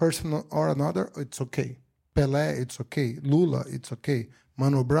one person or another, it's okay. Pelé, it's okay. Lula, it's okay.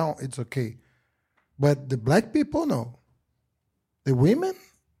 Mano Brown, it's okay. But the black people, no. The women,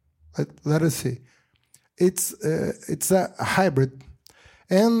 let us see. It's a hybrid.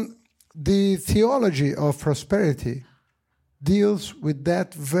 And the theology of prosperity deals with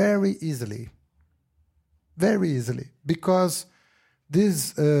that very easily, because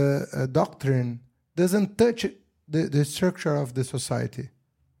this doctrine doesn't touch the structure of the society.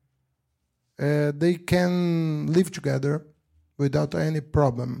 They can live together without any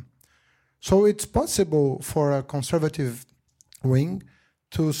problem. So it's possible for a conservative wing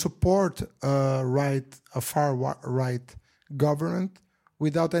to support a far right government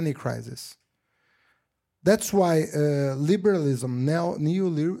without any crisis. That's why liberalism,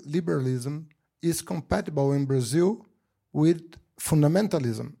 neoliberalism, is compatible in Brazil with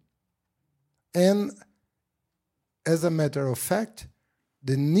fundamentalism. And as a matter of fact,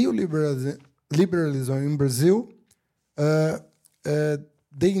 the neoliberalism in Brazil,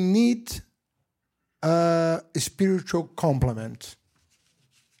 they need a spiritual complement.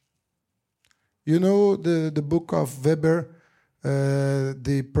 You know the book of Weber,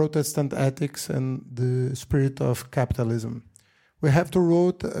 The Protestant Ethics and the Spirit of Capitalism. We have to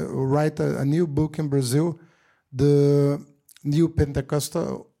write a new book in Brazil, The New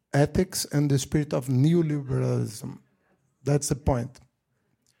Pentecostal Ethics and the Spirit of Neoliberalism. That's the point.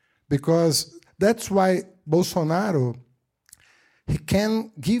 Because that's why Bolsonaro, he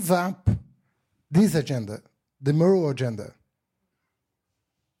can give up this agenda, the moral agenda.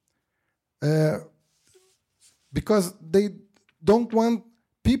 Because they don't want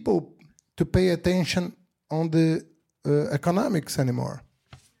people to pay attention on the economics anymore.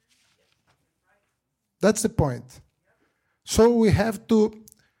 That's the point. So we have to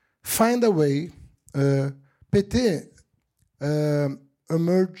find a way. PT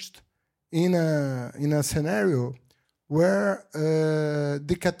emerged in a scenario where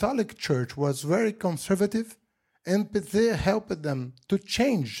the Catholic Church was very conservative, and PT helped them to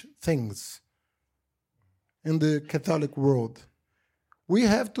change things in the Catholic world. We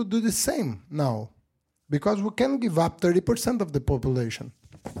have to do the same now, because we can't give up 30% of the population.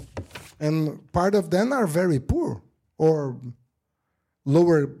 And part of them are very poor or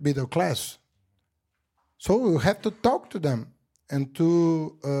lower middle class. So we have to talk to them and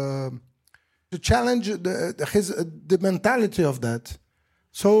to challenge the mentality of that.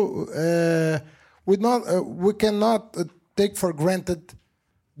 So we cannot take for granted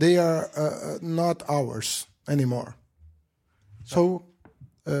they are not ours anymore. So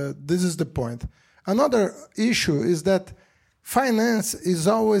this is the point. Another issue is that finance is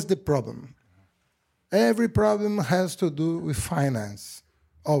always the problem. Every problem has to do with finance,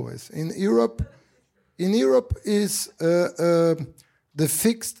 always. In Europe is the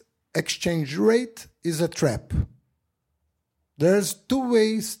fixed exchange rate is a trap. There's two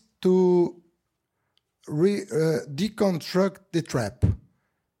ways to deconstruct the trap: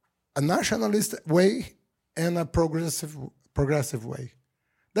 a nationalist way and a progressive way.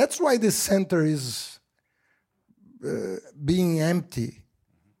 That's why the center is being empty,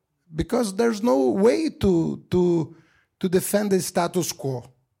 because there's no way to defend the status quo.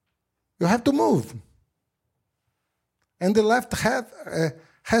 You have to move. And the left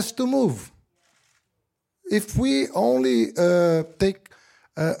has to move. If we only take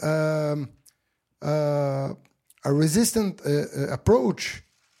a resistant approach,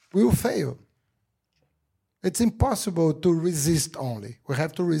 we will fail. It's impossible to resist only. We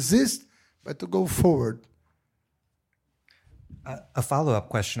have to resist, but to go forward. A follow-up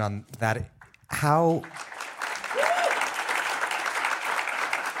question on that.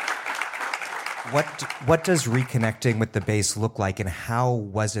 What does reconnecting with the base look like, and how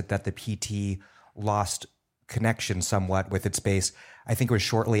was it that the PT lost connection somewhat with its base? I think it was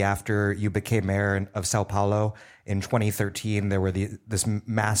shortly after you became mayor of Sao Paulo in 2013. There were this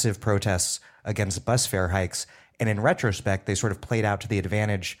massive protests against bus fare hikes, and in retrospect, they sort of played out to the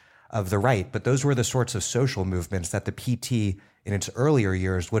advantage of the right. But those were the sorts of social movements that the PT in its earlier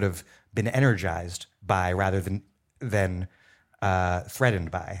years would have been energized by rather than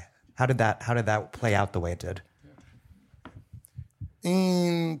threatened by. How did that play out the way it did?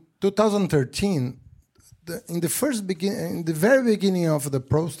 In 2013, in the very beginning of the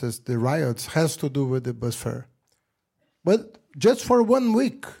protest, the riots has to do with the bus fare, but just for 1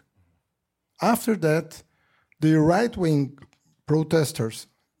 week. After that, the right-wing protesters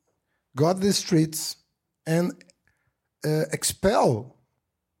got the streets and expel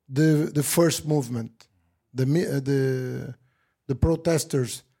the first movement, the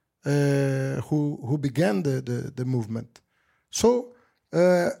protesters who began the movement. So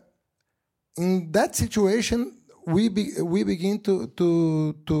in that situation, we begin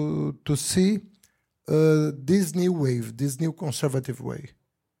to see this new wave, this new conservative way.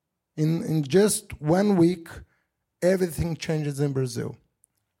 In just 1 week, everything changes in Brazil.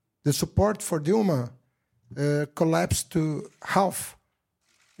 The support for Dilma collapsed to half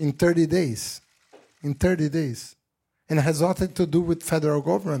in 30 days. In 30 days. And it has nothing to do with federal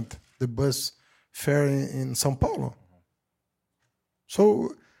government, the bus fare in São Paulo.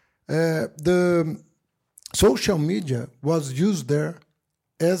 So the social media was used there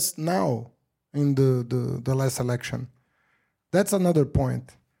as now in the last election. That's another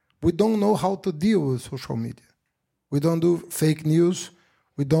point. We don't know how to deal with social media. We don't do fake news.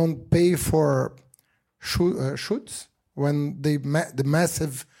 We don't pay for shoots when the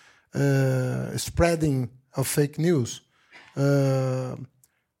massive spreading of fake news, as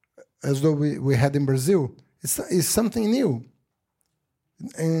though we had in Brazil. It's something new.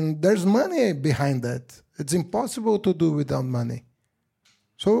 And there's money behind that. It's impossible to do without money.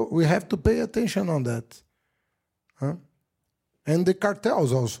 So we have to pay attention on that. And the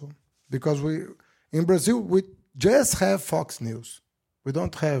cartels also, because in Brazil we just have Fox News. We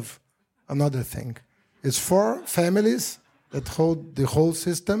don't have another thing. It's 4 families that hold the whole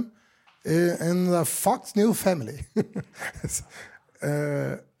system, and a Fox News family.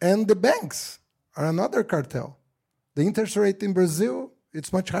 And the banks are another cartel. The interest rate in Brazil,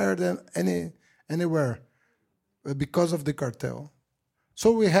 it's much higher than anywhere because of the cartel.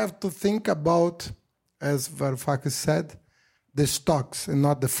 So we have to think about, as Varoufakis said, the stocks and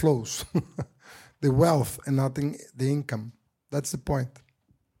not the flows, the wealth and not the income. That's the point.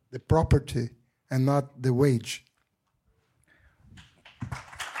 The property and not the wage.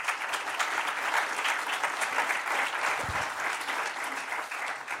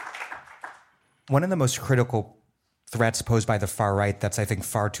 One of the most critical threats posed by the far right that's, I think,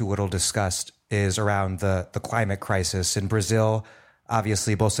 far too little discussed is around the climate crisis. In Brazil,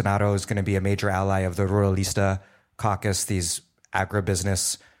 obviously, Bolsonaro is going to be a major ally of the Ruralista caucus, these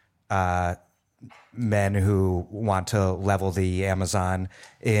agribusiness men who want to level the Amazon.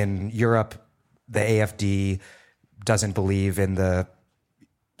 In Europe, the AfD doesn't believe in the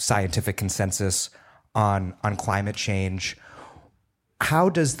scientific consensus on climate change. How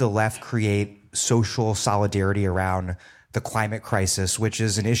does the left create social solidarity around the climate crisis, which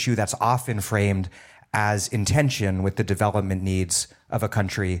is an issue that's often framed as in tension with the development needs of a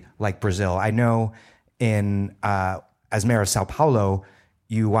country like Brazil? I know as mayor of Sao Paulo,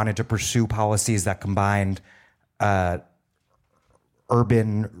 you wanted to pursue policies that combined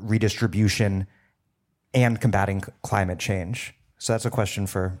urban redistribution and combating climate change. So that's a question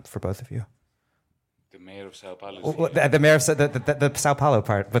for both of you. The mayor of Sao Paulo. Well, the mayor of the Sao Paulo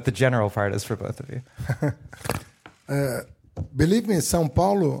part, but the general part is for both of you. Believe me, Sao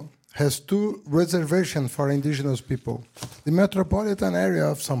Paulo has 2 reservations for indigenous people. The metropolitan area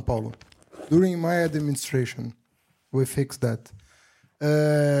of Sao Paulo. During my administration, we fixed that.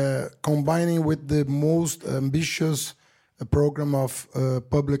 Combining with the most ambitious program of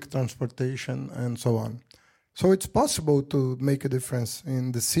public transportation and so on. So it's possible to make a difference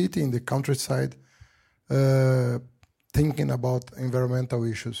in the city, in the countryside, thinking about environmental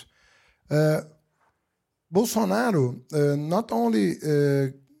issues. Bolsonaro not only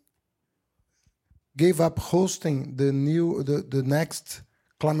gave up hosting the next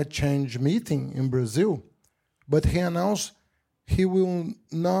climate change meeting in Brazil, but he announced he will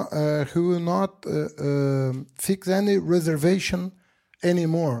not fix any reservation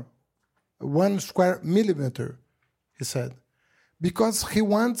anymore, 1 square millimeter, he said, because he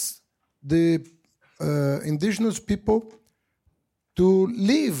wants the indigenous people to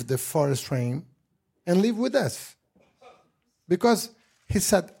leave the forest range and live with us. Because he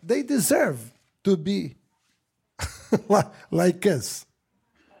said they deserve to be like us.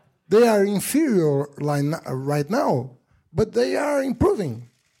 They are inferior right now, but they are improving.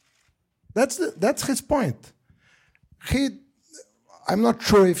 That's his point. I'm not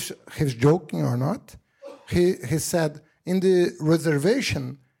sure if he's joking or not. He said in the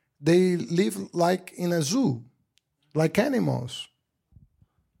reservation, they live like in a zoo, like animals.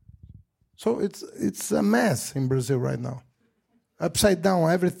 So it's a mess in Brazil right now. Upside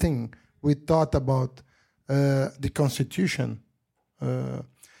down, everything we thought about the Constitution.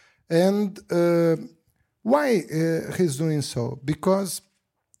 And why he's doing so? Because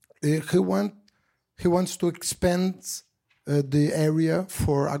he wants to expand the area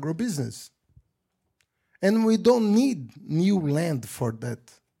for agribusiness. And we don't need new land for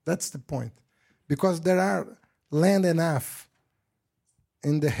that. That's the point. Because there are land enough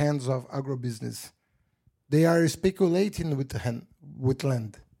in the hands of agribusiness. They are speculating with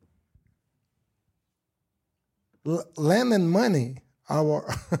land. Land and money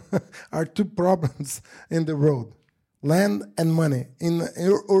are 2 problems in the world. Land and money. In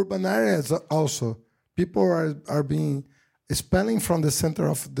urban areas also, people are being expelling from the center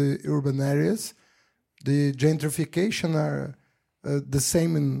of the urban areas. The gentrification are the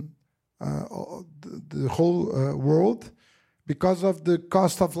same in the whole world because of the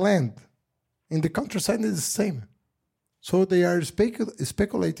cost of land. In the countryside, it's the same. So they are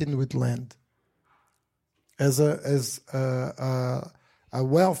speculating with land as a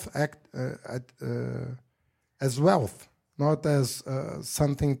wealth act, as wealth, not as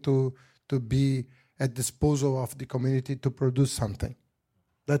something to be at disposal of the community to produce something.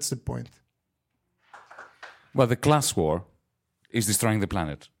 That's the point. Well, the class war is destroying the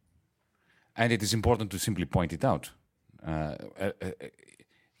planet. And it is important to simply point it out.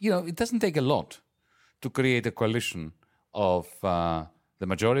 It doesn't take a lot to create a coalition of the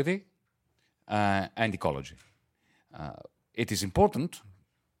majority and ecology. It is important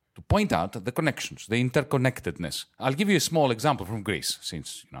to point out the connections, the interconnectedness. I'll give you a small example from Greece,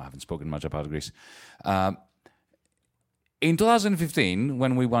 since I haven't spoken much about Greece. In 2015,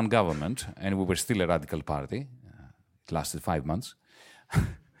 when we won government, and we were still a radical party, it lasted 5 months,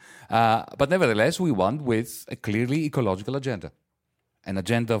 but nevertheless, we won with a clearly ecological agenda. An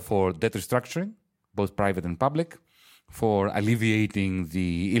agenda for debt restructuring, both private and public, for alleviating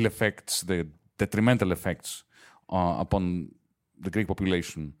the ill effects, the detrimental effects upon the Greek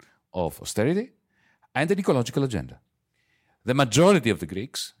population of austerity, and an ecological agenda. The majority of the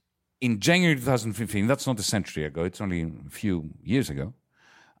Greeks, in January 2015, that's not a century ago, it's only a few years ago,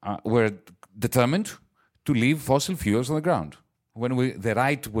 were determined to leave fossil fuels on the ground. when the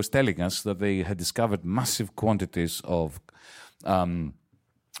right was telling us that they had discovered massive quantities of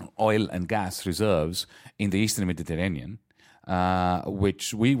oil and gas reserves in the Eastern Mediterranean,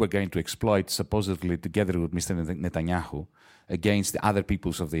 which we were going to exploit supposedly together with Mr. Netanyahu against the other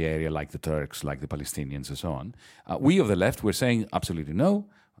peoples of the area, like the Turks, like the Palestinians, and so on. We of the left were saying absolutely no.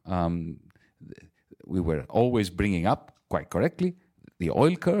 We were always bringing up, quite correctly, the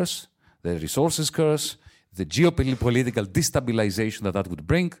oil curse, the resources curse, the geopolitical destabilization that would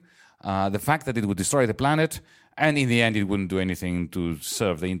bring, the fact that it would destroy the planet, and in the end it wouldn't do anything to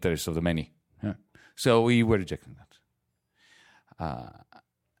serve the interests of the many. Yeah. So we were rejecting that. A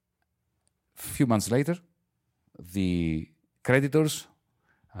few months later, the creditors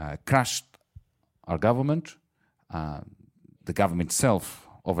crushed our government. The government itself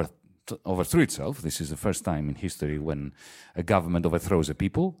overthrew itself. This is the first time in history when a government overthrows a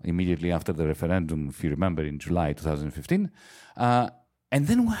people, immediately after the referendum, if you remember, in July 2015. And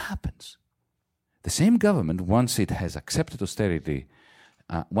then what happens? The same government, once it has accepted austerity,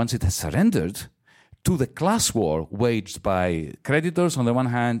 once it has surrendered to the class war waged by creditors on the one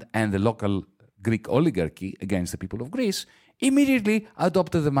hand and the local Greek oligarchy against the people of Greece, immediately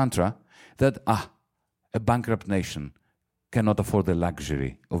adopted the mantra that a bankrupt nation cannot afford the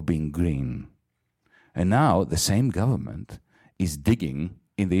luxury of being green. And now the same government is digging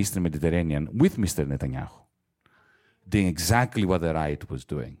in the Eastern Mediterranean with Mr. Netanyahu, doing exactly what the right was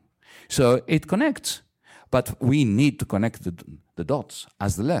doing. So it connects, but we need to connect the dots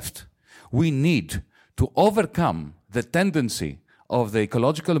as the left. We need to overcome the tendency of the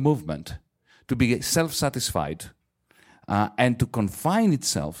ecological movement to be self-satisfied and to confine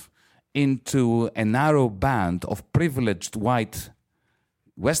itself into a narrow band of privileged white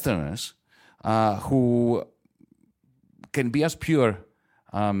Westerners who can be as pure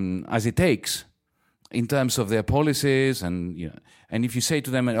as it takes in terms of their policies. And if you say to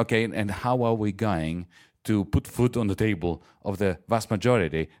them, okay, and how are we going to put food on the table of the vast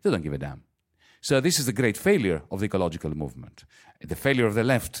majority, they don't give a damn. So this is the great failure of the ecological movement. The failure of the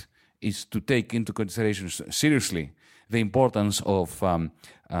left is to take into consideration seriously the importance of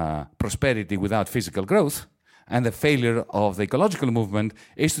prosperity without physical growth, and the failure of the ecological movement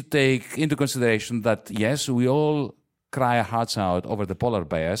is to take into consideration that, yes, we all cry our hearts out over the polar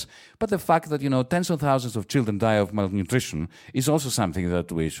bears, but the fact that, tens of thousands of children die of malnutrition is also something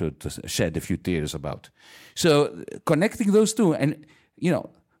that we should shed a few tears about. So connecting those two, and,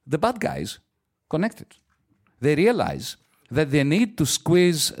 the bad guys connect it. They realize that they need to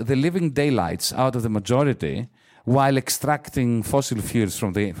squeeze the living daylights out of the majority while extracting fossil fuels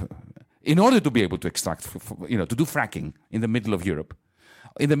from in order to be able to extract, to do fracking in the middle of Europe,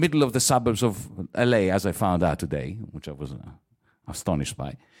 in the middle of the suburbs of LA, as I found out today, which I was astonished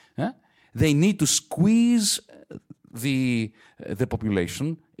by. They need to squeeze the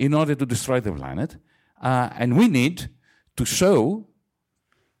population in order to destroy the planet, and we need to show,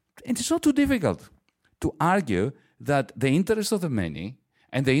 and it's not too difficult, to argue that the interests of the many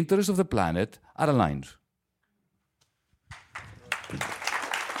and the interests of the planet are aligned.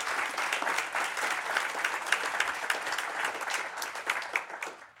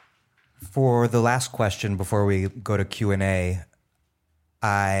 For the last question before we go to Q&A,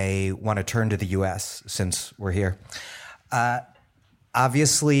 I want to turn to the U.S. since we're here.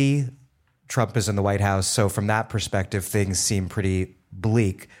 Obviously, Trump is in the White House, so from that perspective, things seem pretty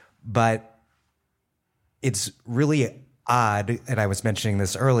bleak. But it's really odd, and I was mentioning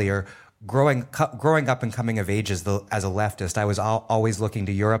this earlier, growing up and coming of age as a leftist, I was always looking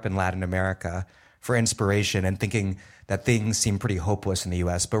to Europe and Latin America for inspiration and thinking that things seem pretty hopeless in the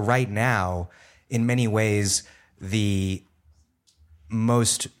U.S. But right now, in many ways, the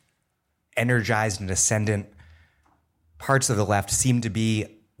most energized and ascendant parts of the left seem to be,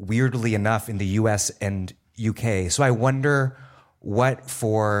 weirdly enough, in the U.S. and U.K. So I wonder what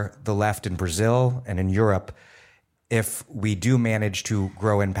for the left in Brazil and in Europe, if we do manage to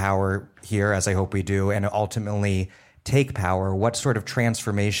grow in power here, as I hope we do, and ultimately take power, what sort of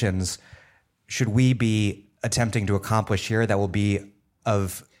transformations should we be attempting to accomplish here that will be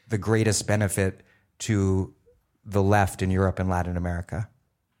of the greatest benefit to the left in Europe and Latin America?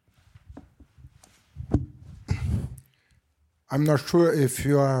 I'm not sure if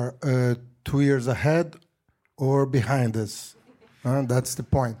you are 2 years ahead or behind us. That's the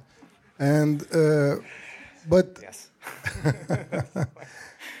point. And but yes.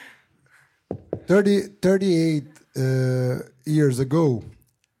 38 years ago,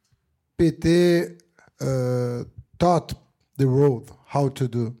 PT taught the world how to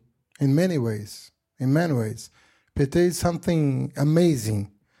do in many ways. PT is something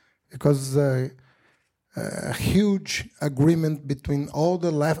amazing because a huge agreement between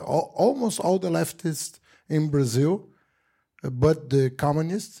almost all the leftists in Brazil, but the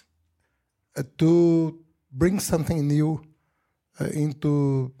communists, to bring something new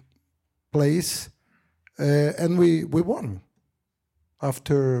into place, and we won.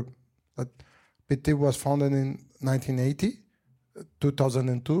 After PT was founded in 1980,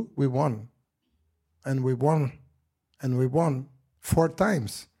 2002, we won. And we won. And we won 4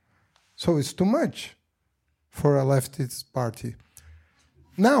 times. So it's too much for a leftist party.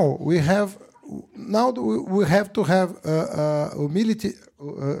 Now we have to have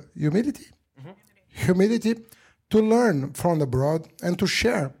humility to learn from abroad and to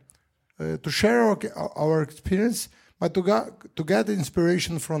share our experience, but to get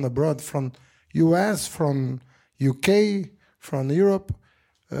inspiration from abroad, from US, from UK, from Europe,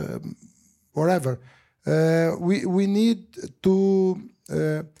 wherever. We need to.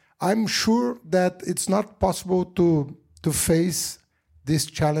 I'm sure that it's not possible to face this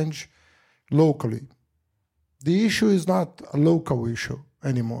challenge locally. The issue is not a local issue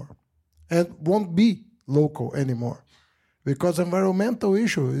anymore. It won't be local anymore, because environmental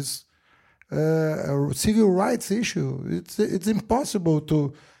issue is a civil rights issue. It's impossible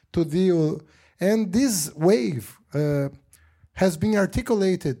to deal. And this wave has been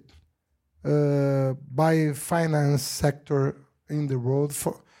articulated by finance sector in the world,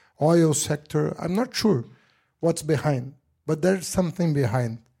 for oil sector. I'm not sure what's behind, but there's something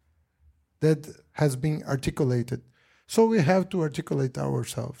behind that has been articulated. So we have to articulate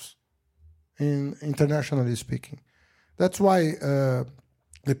ourselves, internationally speaking. That's why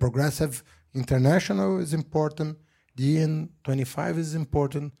the Progressive International is important, the EN25 is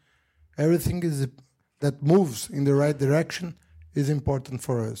important, everything that moves in the right direction is important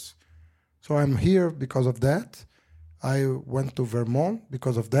for us. So I'm here because of that. I went to Vermont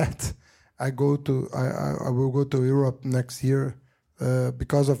because of that. I will go to Europe next year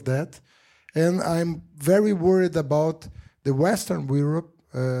because of that. And I'm very worried about the Western Europe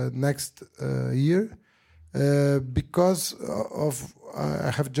next year because of,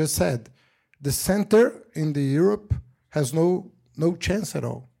 I have just said, the center in the Europe has no chance at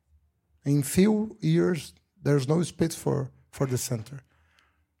all. In few years, there's no space for the center.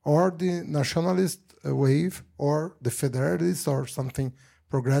 Or the nationalist wave, or the federalist, or something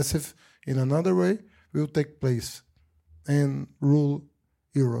progressive in another way will take place and rule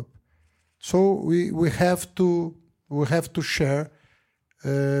Europe. So we have to share,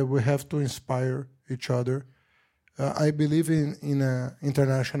 we have to inspire each other. I believe in an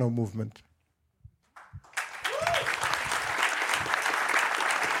international movement.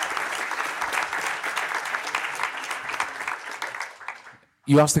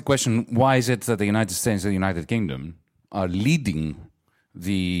 You asked the question, why is it that the United States and the United Kingdom are leading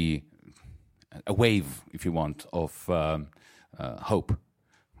a wave, if you want, of hope,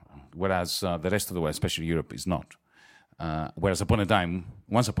 whereas the rest of the world, especially Europe, is not. Whereas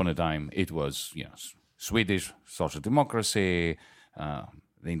once upon a time, it was Swedish social democracy, the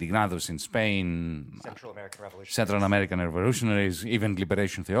Indignados in Spain, Central American revolutionaries, even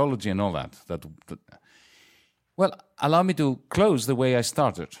liberation theology and all that. Well, allow me to close the way I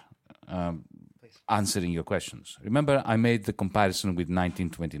started answering your questions. Remember, I made the comparison with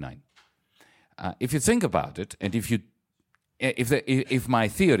 1929. If you think about it, and if my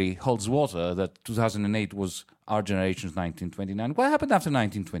theory holds water that 2008 was our generation's 1929, what happened after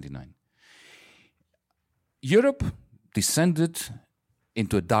 1929? Europe descended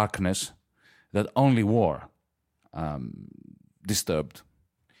into a darkness that only war disturbed.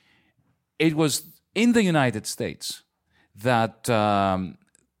 It was in the United States that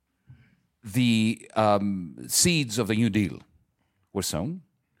the seeds of the New Deal were sown.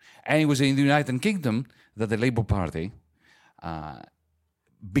 And it was in the United Kingdom that the Labour Party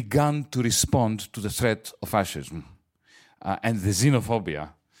began to respond to the threat of fascism and the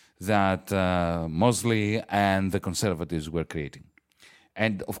xenophobia that Mosley and the Conservatives were creating.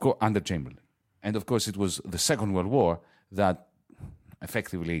 And of course, under Chamberlain. And of course, it was the Second World War that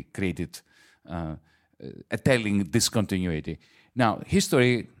effectively created a telling discontinuity. Now,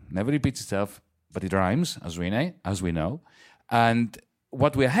 history never repeats itself, but it rhymes, as we know. And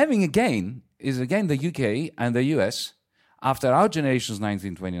what we're having again is the UK and the US, after our generation's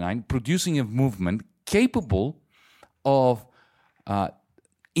 1929, producing a movement capable of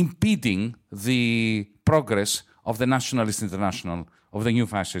impeding the progress of the Nationalist International, of the new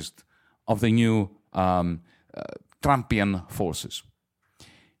fascist, of the new Trumpian forces.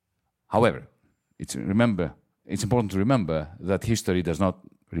 However, it's important to remember that history does not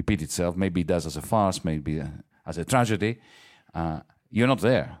repeat itself. Maybe it does as a farce, maybe as a tragedy. You're not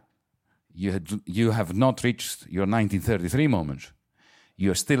there. You have not reached your 1933 moment.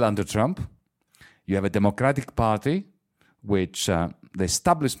 You are still under Trump. You have a Democratic Party, which the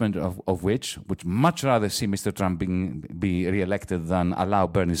establishment of which would much rather see Mr. Trump be re-elected than allow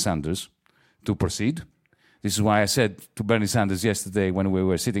Bernie Sanders to proceed. This is why I said to Bernie Sanders yesterday when we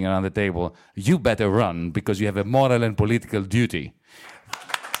were sitting around the table, you better run because you have a moral and political duty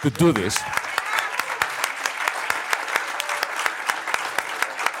to do this.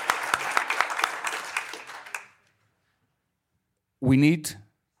 We need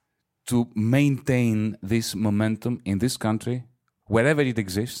to maintain this momentum in this country, wherever it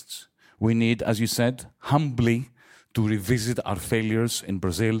exists. We need, as you said, humbly to revisit our failures in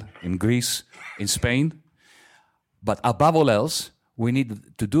Brazil, in Greece, in Spain. But above all else, we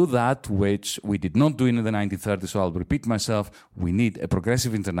need to do that which we did not do in the 1930s, so I'll repeat myself. We need a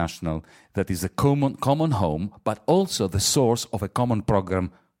progressive international that is a common home, but also the source of a common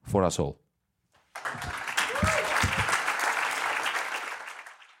program for us all.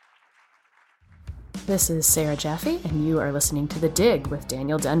 This is Sarah Jaffe, and you are listening to The Dig with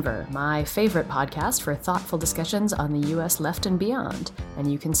Daniel Denvir, my favorite podcast for thoughtful discussions on the U.S. left and beyond,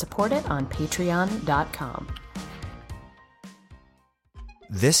 and you can support it on patreon.com.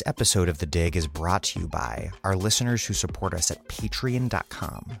 This episode of The Dig is brought to you by our listeners who support us at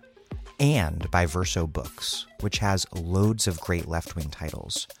patreon.com and by Verso Books, which has loads of great left-wing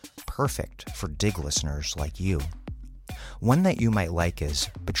titles, perfect for Dig listeners like you. One that you might like is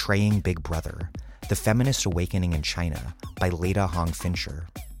Betraying Big Brother, The Feminist Awakening in China by Leda Hong Fincher.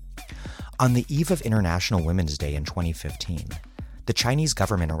 On the eve of International Women's Day in 2015, the Chinese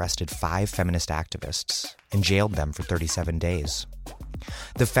government arrested 5 feminist activists and jailed them for 37 days.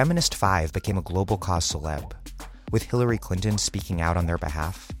 The Feminist Five became a global cause celeb, with Hillary Clinton speaking out on their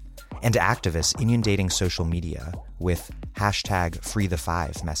behalf, and activists inundating social media with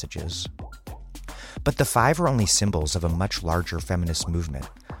 #FreeThe5 messages. But the 5 are only symbols of a much larger feminist movement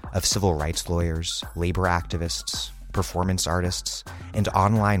of civil rights lawyers, labor activists, performance artists, and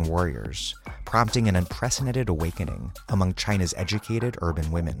online warriors, prompting an unprecedented awakening among China's educated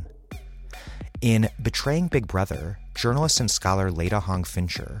urban women. In Betraying Big Brother, journalist and scholar Leda Hong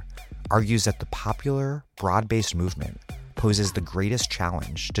Fincher argues that the popular, broad-based movement poses the greatest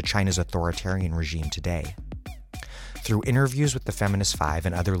challenge to China's authoritarian regime today. Through interviews with the Feminist Five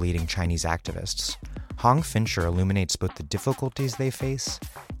and other leading Chinese activists, Hong Fincher illuminates both the difficulties they face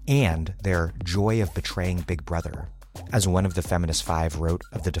and their joy of betraying Big Brother, as one of the Feminist Five wrote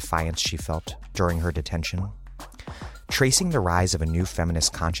of the defiance she felt during her detention. Tracing the rise of a new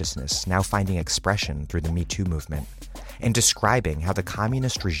feminist consciousness now finding expression through the Me Too movement, and describing how the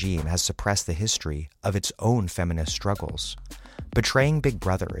communist regime has suppressed the history of its own feminist struggles. Betraying Big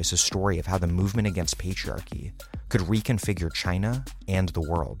Brother is a story of how the movement against patriarchy could reconfigure China and the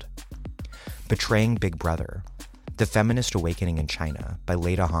world. Betraying Big Brother, The Feminist Awakening in China by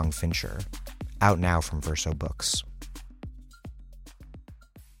Leda Hong Fincher, out now from Verso Books.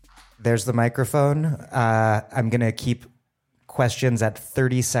 There's the microphone. I'm going to keep questions at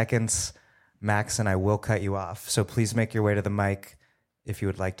 30 seconds max, and I will cut you off. So please make your way to the mic if you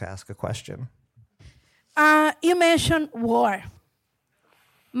would like to ask a question. You mentioned war.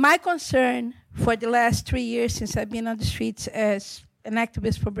 My concern for the last 3 years since I've been on the streets as an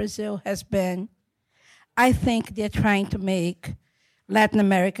activist for Brazil has been, I think they're trying to make Latin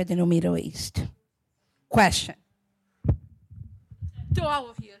America the new Middle East. Question. To all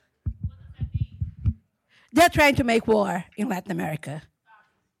of you. They're trying to make war in Latin America.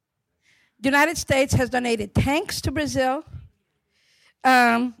 The United States has donated tanks to Brazil,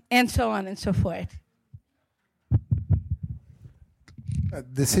 and so on and so forth.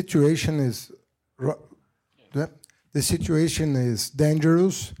 The situation is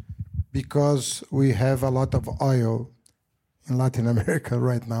dangerous because we have a lot of oil in Latin America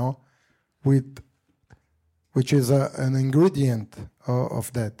right now, which is an ingredient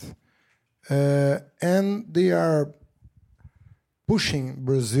of that. And they are pushing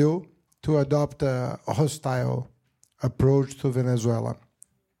Brazil to adopt a hostile approach to Venezuela,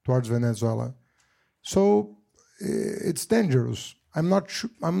 towards Venezuela. So it's dangerous. I'm not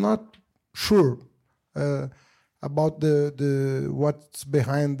sure about the what's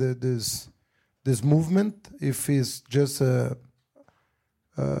behind this movement. If it's just a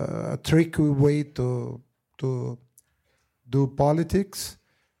tricky way to do politics.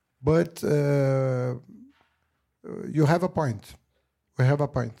 But you have a point. We have a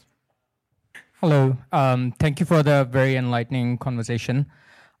point. Hello. Thank you for the very enlightening conversation.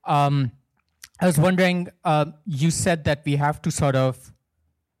 I was wondering, you said that we have to sort of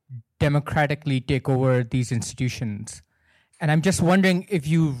democratically take over these institutions. And I'm just wondering if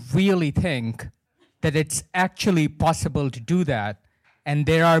you really think that it's actually possible to do that, and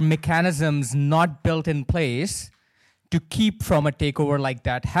there are mechanisms not built in place to keep from a takeover like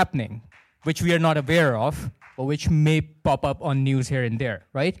that happening, which we are not aware of, or which may pop up on news here and there,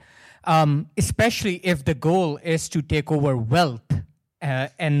 right? Especially if the goal is to take over wealth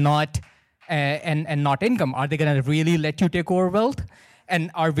and not income. Are they going to really let you take over wealth? And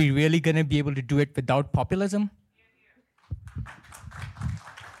are we really going to be able to do it without populism?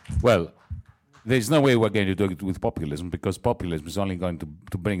 Well, there's no way we're going to do it with populism, because populism is only going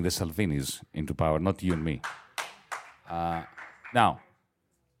to bring the Salvinis into power, not you and me. Now,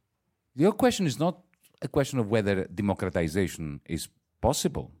 your question is not a question of whether democratization is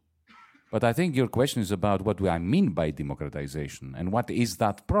possible, but I think your question is about what do I mean by democratization and what is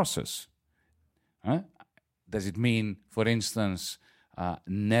that process? Does it mean, for instance,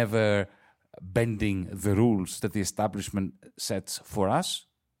 never bending the rules that the establishment sets for us?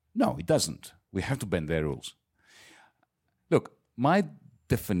 No, it doesn't. We have to bend their rules. Look, my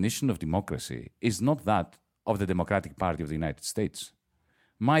definition of democracy is not that of the Democratic Party of the United States.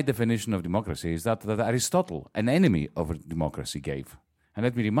 My definition of democracy is that Aristotle, an enemy of democracy, gave. And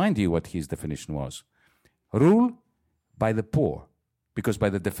let me remind you what his definition was. Rule by the poor, because by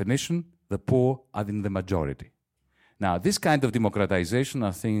the definition, the poor are in the majority. Now, this kind of democratization,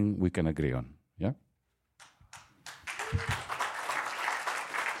 I think we can agree on. Yeah?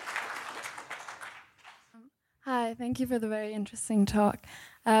 Hi, thank you for the very interesting talk.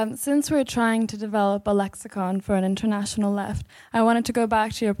 Since we're trying to develop a lexicon for an international left, I wanted to go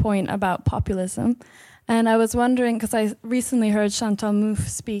back to your point about populism. And I was wondering, because I recently heard Chantal Mouffe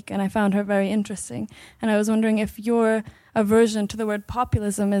speak, and I found her very interesting. And I was wondering if your aversion to the word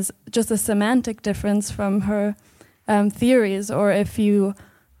populism is just a semantic difference from her theories, or if you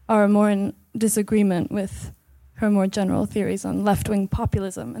are more in disagreement with her more general theories on left-wing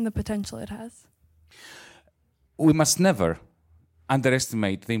populism and the potential it has. We must never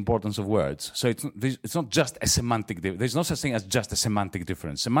underestimate the importance of words. So it's not just a semantic difference. There's no such thing as just a semantic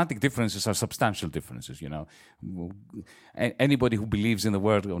difference. Semantic differences are substantial differences, you know. Anybody who believes in the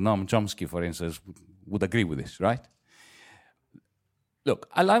word of Noam Chomsky, for instance, would agree with this, right? Look,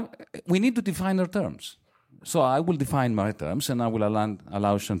 we need to define our terms. So I will define my terms, and I will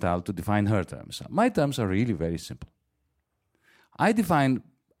allow Chantal to define her terms. My terms are really very simple. I define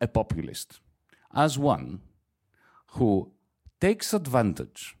a populist as one who takes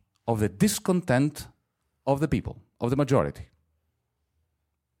advantage of the discontent of the people, of the majority.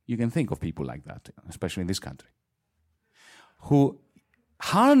 You can think of people like that, especially in this country, who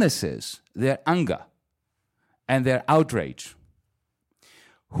harnesses their anger and their outrage,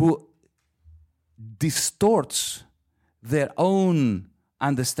 who distorts their own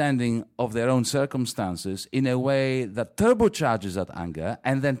understanding of their own circumstances in a way that turbocharges that anger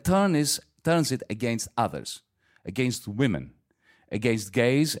and then turns it against others, against women, against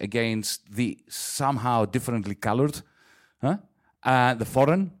gays, against the somehow differently colored, the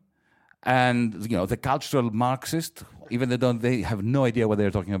foreign, and the cultural Marxist, even though they have no idea what they're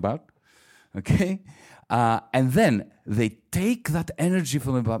talking about. Okay, and then they take that energy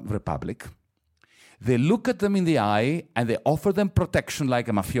from the republic. They look at them in the eye and they offer them protection like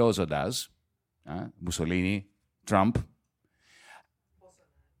a mafioso does. Mussolini, Trump,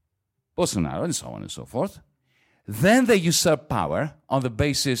 Bolsonaro, and so on and so forth. Then they usurp power on the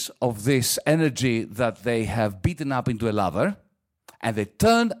basis of this energy that they have beaten up into a lather, and they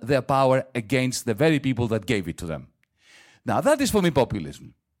turn their power against the very people that gave it to them. Now, that is for me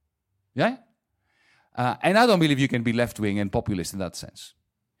populism. Yeah? And I don't believe you can be left-wing and populist in that sense.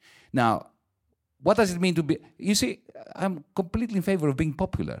 Now, what does it mean to be... You see, I'm completely in favor of being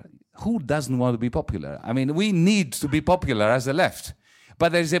popular. Who doesn't want to be popular? I mean, we need to be popular as the left.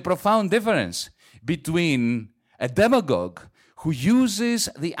 But there is a profound difference between a demagogue who uses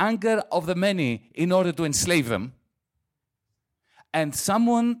the anger of the many in order to enslave them, and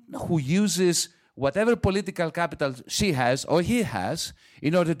someone who uses whatever political capital she has or he has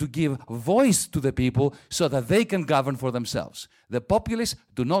in order to give voice to the people so that they can govern for themselves. The populists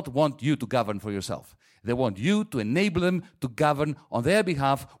do not want you to govern for yourself. They want you to enable them to govern on their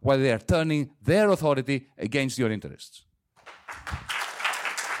behalf while they are turning their authority against your interests.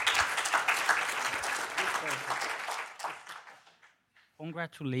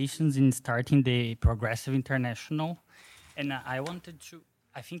 Congratulations in starting the Progressive International. And I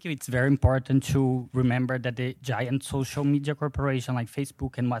think it's very important to remember that the giant social media corporation like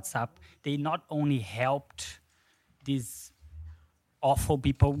Facebook and WhatsApp, they not only helped these awful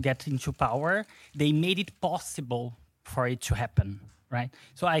people get into power, they made it possible for it to happen. right?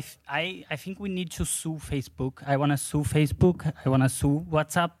 So I think we need to sue Facebook. I want to sue Facebook. I want to sue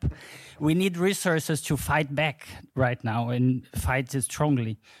WhatsApp. We need resources to fight back right now and fight it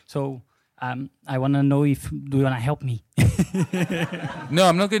strongly. So I want to know do you want to help me? No,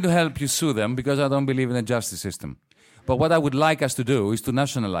 I'm not going to help you sue them because I don't believe in a justice system. But what I would like us to do is to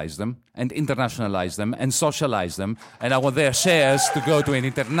nationalize them and internationalize them and socialize them, and I want their shares to go to an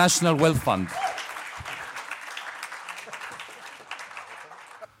international wealth fund.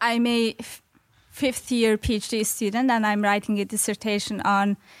 I'm a fifth-year PhD student, and I'm writing a dissertation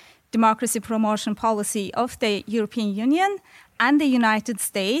on democracy promotion policy of the European Union and the United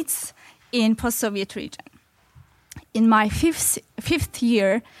States in post-Soviet region. In my fifth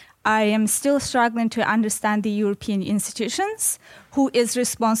year, I am still struggling to understand the European institutions, who is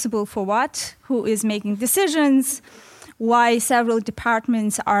responsible for what, who is making decisions, why several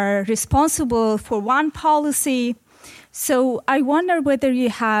departments are responsible for one policy. So I wonder whether you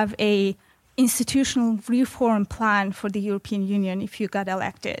have a institutional reform plan for the European Union if you got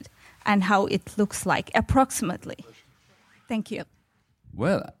elected, and how it looks like approximately. Thank you.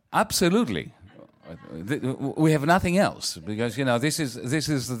 Well, absolutely. We have nothing else because this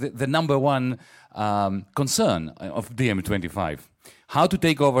is the number one concern of DiEM25: how to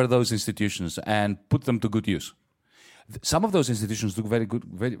take over those institutions and put them to good use. Some of those institutions do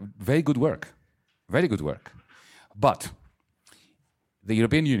very good work, but the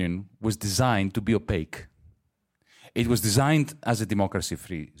European Union was designed to be opaque. It was designed as a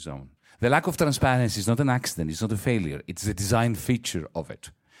democracy-free zone. The lack of transparency is not an accident; it's not a failure. It's a design feature of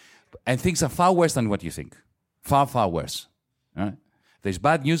it. And things are far worse than what you think. Far, far worse. Right? There's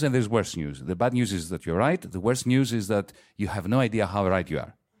bad news and there's worse news. The bad news is that you're right. The worst news is that you have no idea how right you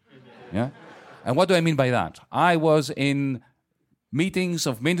are. Yeah? And what do I mean by that? I was in meetings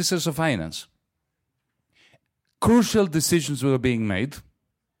of ministers of finance. Crucial decisions were being made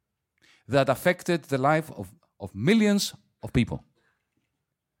that affected the life of millions of people.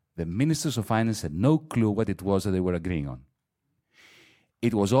 The ministers of finance had no clue what it was that they were agreeing on.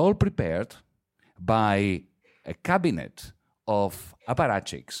 It was all prepared by a cabinet of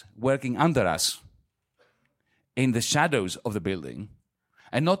apparatchiks working under us in the shadows of the building,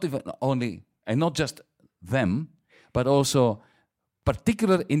 and not just them, but also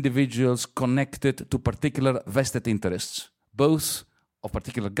particular individuals connected to particular vested interests, both of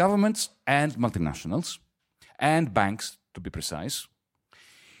particular governments and multinationals, and banks, to be precise.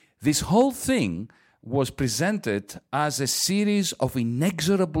 This whole thing was presented as a series of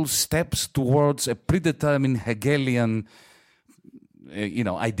inexorable steps towards a predetermined Hegelian,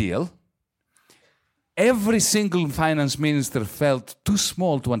 ideal. Every single finance minister felt too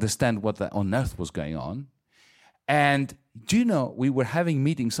small to understand what on earth was going on. And we were having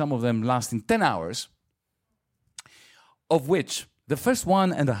meetings, some of them lasting 10 hours, of which the first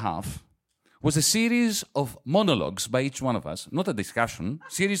 1.5 was a series of monologues by each one of us, not a discussion,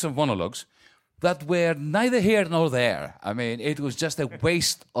 series of monologues that were neither here nor there. I mean, it was just a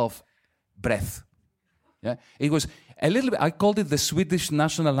waste of breath. Yeah? It was a little bit, I called it the Swedish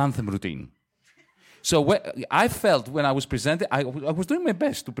national anthem routine. So I felt when I was presenting, I was doing my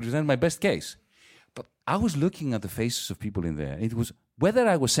best to present my best case. But I was looking at the faces of people in there. It was, whether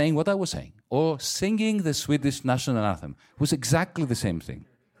I was saying what I was saying or singing the Swedish national anthem, was exactly the same thing.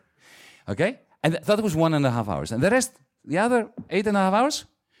 Okay? And that was 1.5 hours. And the other 8.5 hours,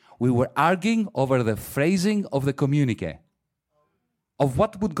 we were arguing over the phrasing of the communique, of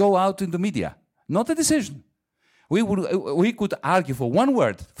what would go out in the media, not a decision. We could argue for one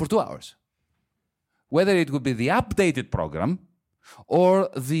word for 2 hours, whether it would be the updated program or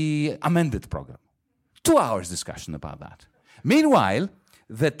the amended program. 2 hours discussion about that. Meanwhile,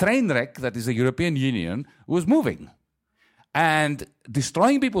 the train wreck that is the European Union was moving and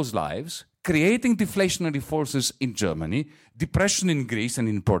destroying people's lives, creating deflationary forces in Germany, depression in Greece and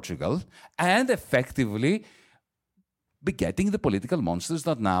in Portugal, and effectively begetting the political monsters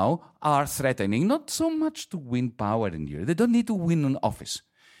that now are threatening not so much to win power in Europe. They don't need to win an office.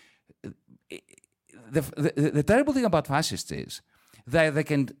 The terrible thing about fascists is that they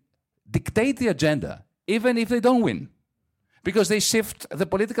can dictate the agenda even if they don't win, because they shift the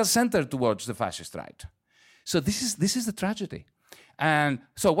political center towards the fascist right. So this is the tragedy. And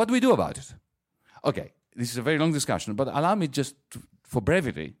so what do we do about it? Okay, this is a very long discussion, but allow me just, for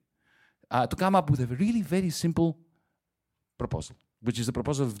brevity, to come up with a really very simple proposal, which is the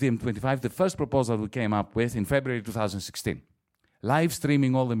proposal of DiEM25, the first proposal we came up with in February 2016. Live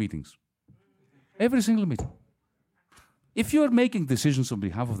streaming all the meetings. Every single meeting. If you are making decisions on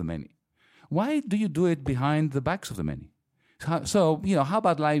behalf of the many, why do you do it behind the backs of the many? So, how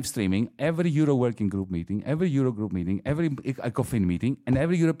about live streaming every Euro working group meeting, every Eurogroup meeting, every ECOFIN meeting, and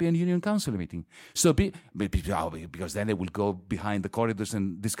every European Union Council meeting? So, because then they will go behind the corridors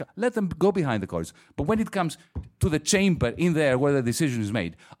and discuss. Let them go behind the corridors. But when it comes to the chamber in there where the decision is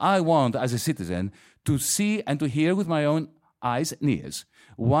made, I want, as a citizen, to see and to hear with my own eyes and ears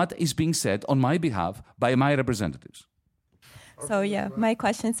what is being said on my behalf by my representatives. So, my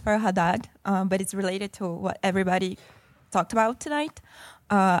question is for Haddad, but it's related to what everybody talked about tonight.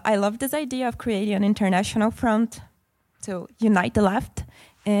 I love this idea of creating an international front to unite the left.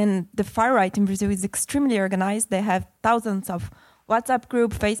 And the far right in Brazil is extremely organized. They have thousands of WhatsApp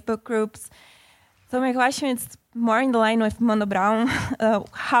groups, Facebook groups. So my question is more in the line with Mano Brown.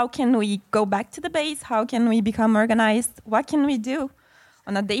 How can we go back to the base? How can we become organized? What can we do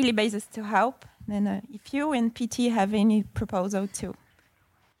on a daily basis to help? And if you and PT have any proposal to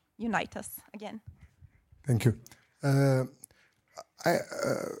unite us again. Thank you. I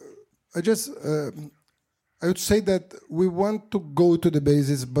would say that we want to go to the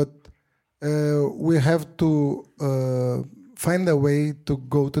basis, but we have to find a way to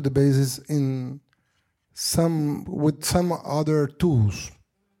go to the basis with some other tools,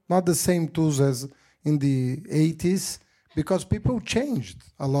 not the same tools as in the 80s, because people changed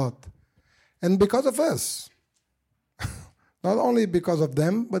a lot. And because of us, not only because of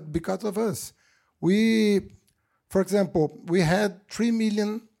them, but because of us. For example, we had 3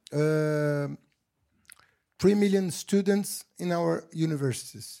 million students in our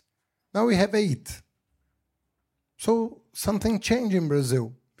universities. Now we have 8. So something changed in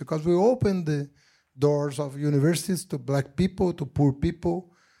Brazil because we opened the doors of universities to black people, to poor people.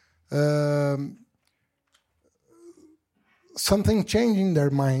 Something changed in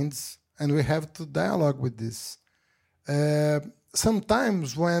their minds, and we have to dialogue with this.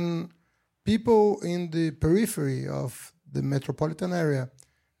 Sometimes when people in the periphery of the metropolitan area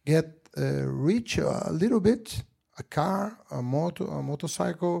get rich a little bit, a car, a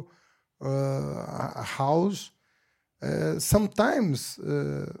motorcycle, a house, sometimes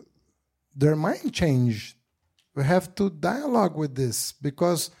their mind change. We have to dialogue with this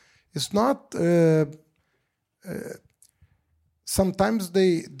because it's not. Sometimes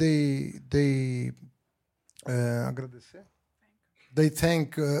they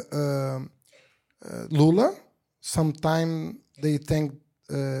thank Lula. Sometimes they thank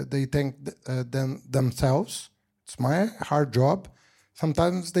themselves. It's my hard job.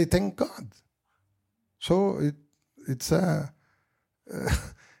 Sometimes they thank God. So it's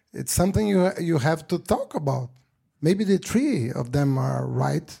something you have to talk about. Maybe the three of them are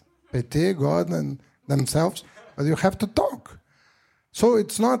right, PT, God, and themselves, but you have to talk. So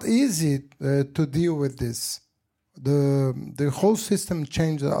it's not easy to deal with this. The whole system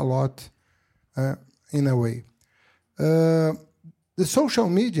changed a lot in a way. The social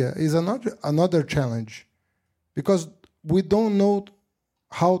media is another challenge because we don't know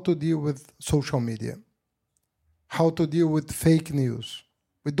how to deal with social media, how to deal with fake news.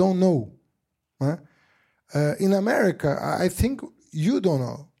 We don't know. In America, I think you don't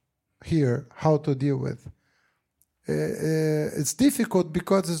know here how to deal with. It's difficult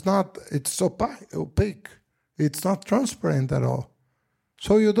because it's opaque. It's not transparent at all.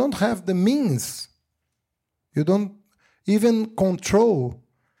 So you don't have the means. You don't even control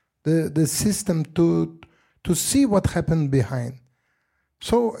the system to see what happened behind.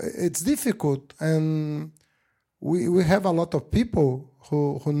 So it's difficult, and we have a lot of people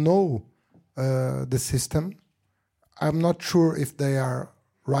who know the system. I'm not sure if they are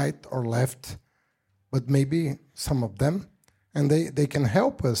right or left, but maybe some of them, and they can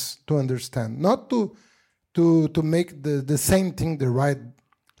help us to understand, not to make the same thing the right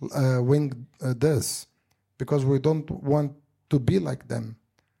wing does, because we don't want to be like them.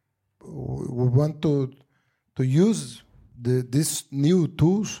 We want to use these new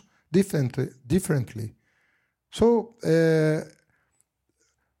tools differently. So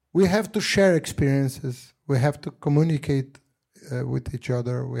we have to share experiences. We have to communicate with each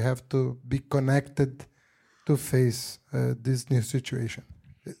other. We have to be connected to face this new situation.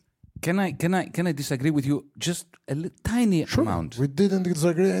 Can I disagree with you just a tiny amount? We didn't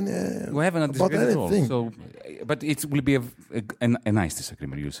disagree. We haven't disagreed at all. Anything. So, but it will be a nice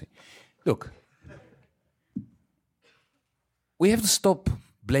disagreement. You see, look, we have to stop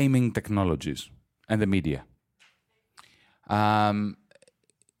blaming technologies and the media.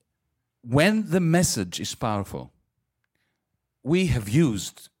 When the message is powerful, we have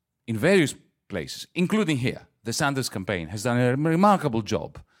used in various places, including here, the Sanders campaign has done a remarkable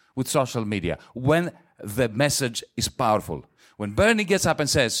job with social media when the message is powerful. When Bernie gets up and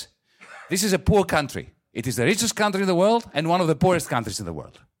says, this is a poor country, It is the richest country in the world and one of the poorest countries in the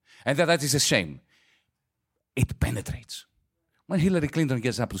world. And that is a shame. It penetrates. When Hillary Clinton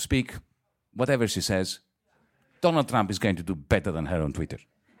gets up to speak, whatever she says, Donald Trump is going to do better than her on Twitter.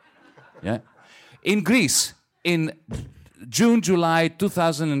 Yeah? In Greece, in June, July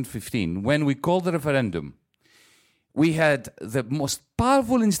 2015, when we called the referendum, we had the most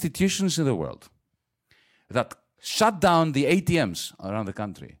powerful institutions in the world that shut down the ATMs around the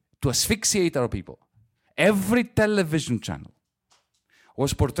country to asphyxiate our people. Every television channel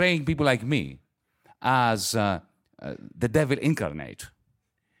was portraying people like me as the devil incarnate.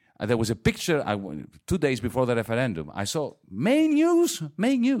 There was a picture 2 days before the referendum. I saw main news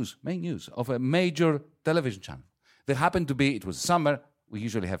of a major television channel. There happened to be, it was summer, we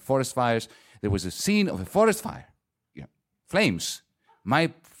usually have forest fires. There was a scene of a forest fire, flames.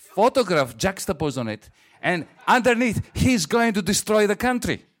 My photograph juxtaposed on it, and underneath, he's going to destroy the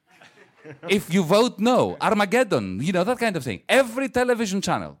country. If you vote no, Armageddon, that kind of thing. Every television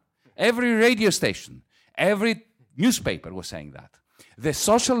channel, every radio station, every newspaper was saying that. The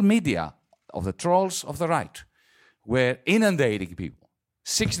social media of the trolls of the right were inundating people.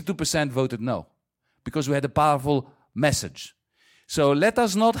 62% voted no, because we had a powerful message. So let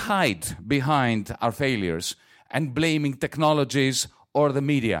us not hide behind our failures and blaming technologies or the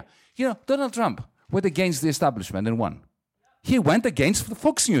media. Donald Trump went against the establishment and won. He went against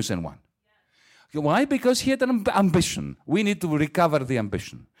Fox News and won. Why? Because he had an ambition. We need to recover the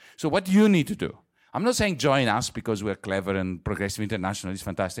ambition. So what you need to do, I'm not saying join us because we're clever and Progressive International is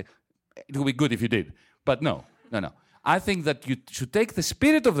fantastic. It would be good if you did. But no. I think that you should take the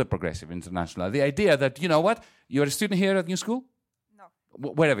spirit of the Progressive International, the idea that, you're a student here at New School? No.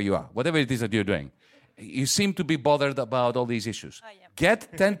 Wherever you are, whatever it is that you're doing. You seem to be bothered about all these issues.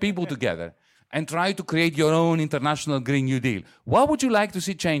 Get 10 people together and try to create your own international Green New Deal. What would you like to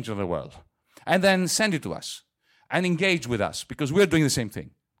see change in the world? And then send it to us and engage with us, because we're doing the same thing.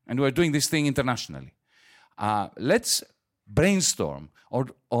 And we're doing this thing internationally. Let's brainstorm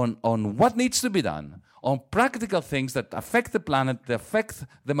on what needs to be done, on practical things that affect the planet, that affect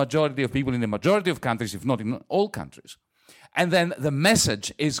the majority of people in the majority of countries, if not in all countries. And then the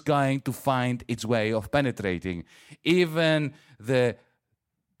message is going to find its way of penetrating even the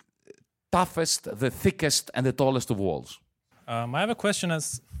toughest, the thickest, and the tallest of walls. I have a question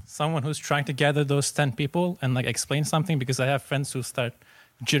as someone who's trying to gather those 10 people and explain something, because I have friends who start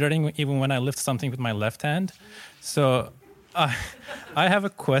jittering even when I lift something with my left hand. So I have a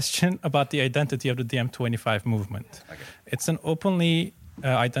question about the identity of the DiEM25 movement. Okay. It's an openly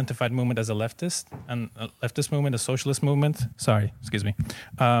identified movement as a leftist, and a leftist movement, a socialist movement. Sorry, excuse me.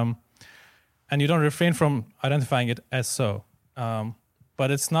 And you don't refrain from identifying it as so. But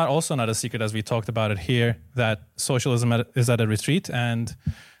it's also not a secret, as we talked about it here, that socialism is at a retreat, and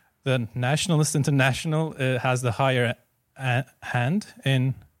the Nationalist International has the higher hand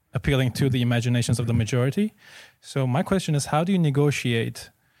in appealing to the imaginations of the majority. So my question is, how do you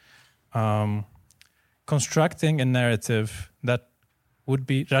negotiate constructing a narrative that would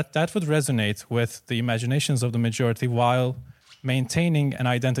resonate with the imaginations of the majority while maintaining an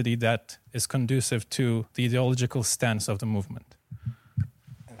identity that is conducive to the ideological stance of the movement?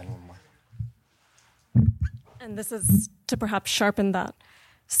 And this is to perhaps sharpen that.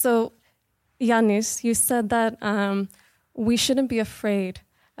 So, Yanis, you said that we shouldn't be afraid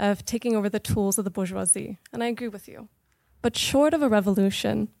of taking over the tools of the bourgeoisie. And I agree with you. But short of a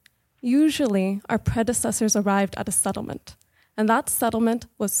revolution, usually our predecessors arrived at a settlement. And that settlement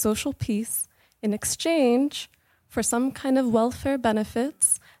was social peace in exchange for some kind of welfare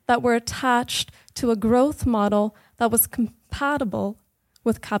benefits that were attached to a growth model that was compatible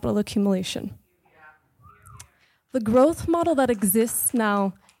with capital accumulation. The growth model that exists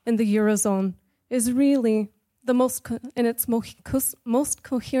now in the Eurozone is really in its most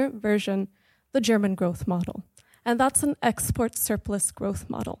coherent version, the German growth model. And that's an export surplus growth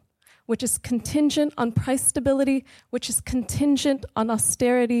model, which is contingent on price stability, which is contingent on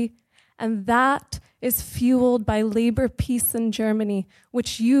austerity, and that is fueled by labor peace in Germany,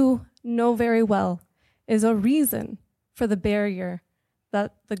 which you know very well is a reason for the barrier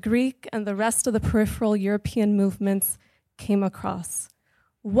that the Greek and the rest of the peripheral European movements came across.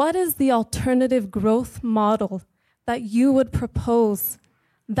 What is the alternative growth model that you would propose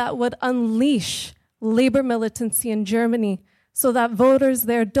that would unleash labor militancy in Germany so that voters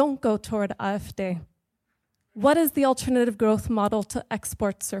there don't go toward AfD? What is the alternative growth model to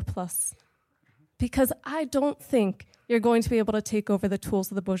export surplus? Because I don't think you're going to be able to take over the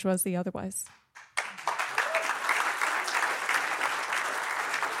tools of the bourgeoisie otherwise.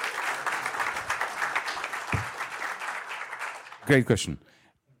 Great question.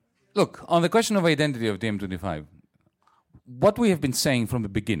 Look, on the question of identity of DiEM25, what we have been saying from the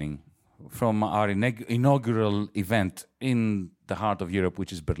beginning, from our inaugural event in the heart of Europe,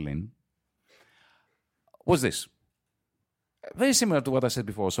 which is Berlin, was this. Very similar to what I said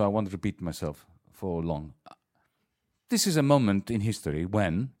before, so I won't repeat myself for long. This is a moment in history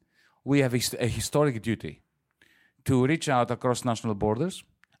when we have a historic duty to reach out across national borders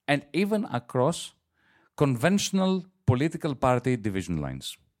and even across conventional political party division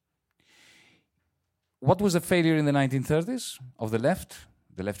lines. What was the failure in the 1930s of the left?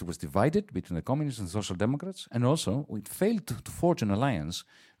 The left was divided between the communists and social democrats, and also it failed to forge an alliance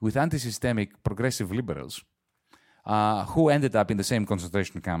with anti-systemic progressive liberals who ended up in the same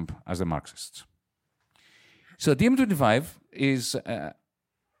concentration camp as the Marxists. So DiEM25 is a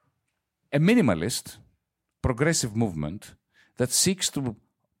minimalist, progressive movement that seeks to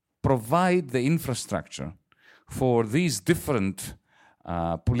provide the infrastructure for these different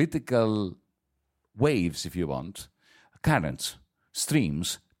political waves, if you want, currents,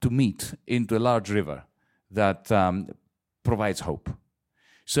 streams, to meet into a large river that provides hope.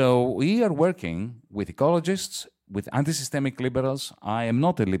 So we are working with ecologists, with anti-systemic liberals. I am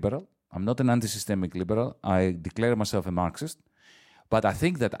not a liberal. I'm not an anti-systemic liberal. I declare myself a Marxist. But I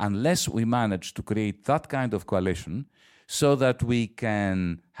think that unless we manage to create that kind of coalition so that we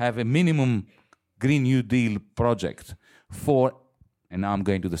can have a minimum Green New Deal project for, and now I'm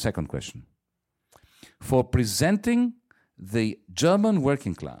going to the second question, for presenting the German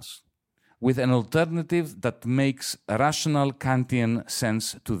working class with an alternative that makes rational Kantian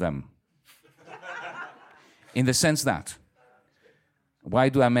sense to them. In the sense that, why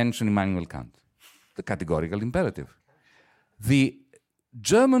do I mention Immanuel Kant? The categorical imperative. The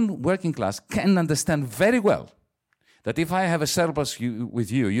German working class can understand very well that if I have a surplus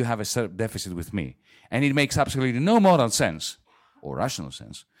with you, you have a deficit with me. And it makes absolutely no moral sense, or rational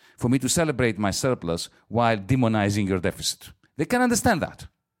sense, for me to celebrate my surplus while demonizing your deficit. They can understand that.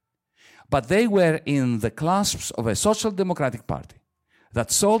 But they were in the clasps of a social democratic party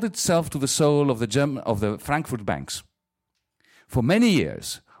that sold itself to the soul of the Frankfurt banks for many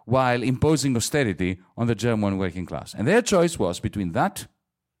years while imposing austerity on the German working class. And their choice was between that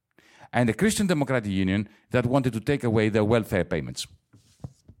and a Christian Democratic Union that wanted to take away their welfare payments.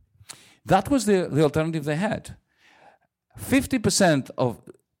 That was the alternative they had. 50%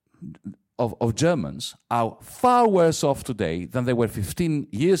 of Germans are far worse off today than they were 15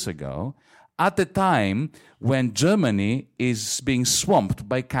 years ago, at the time when Germany is being swamped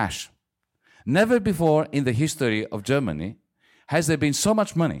by cash. Never before in the history of Germany has there been so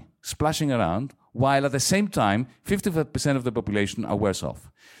much money splashing around, while at the same time 55% of the population are worse off.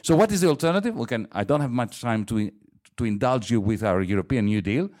 So what is the alternative? I don't have much time to indulge you with our European New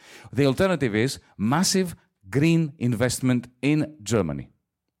Deal. The alternative is massive green investment in Germany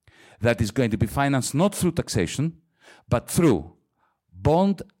that is going to be financed not through taxation, but through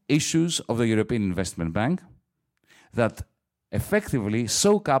bond issues of the European Investment Bank that effectively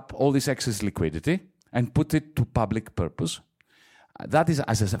soak up all this excess liquidity and put it to public purpose. That is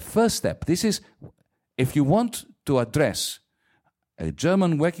as a first step. This is, if you want to address a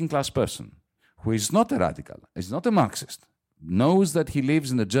German working class person who is not a radical, is not a Marxist, knows that he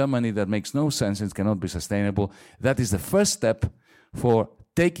lives in a Germany that makes no sense and cannot be sustainable, that is the first step for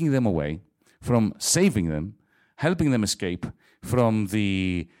taking them away, from saving them, helping them escape from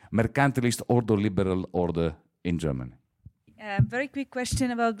the mercantilist ordoliberal order in Germany. Very quick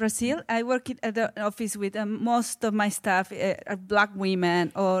question about Brazil. I work at the office with most of my staff are black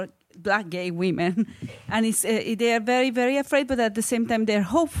women or black gay women, and they are very, very afraid, but at the same time they're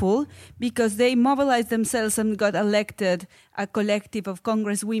hopeful because they mobilized themselves and got elected a collective of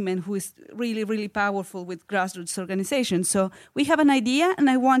congresswomen who is really, really powerful with grassroots organizations. So we have an idea, and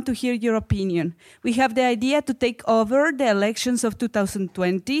I want to hear your opinion. We have the idea to take over the elections of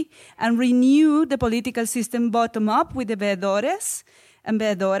 2020 and renew the political system bottom up with the vereadores and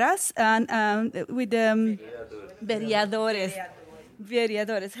vereadoras and with the vereadores.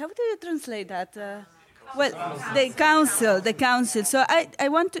 Vereadores. How do you translate that? Well, the council. So I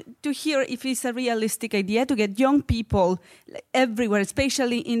want to hear if it's a realistic idea to get young people everywhere,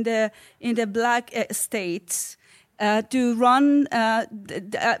 especially in the black states, to run,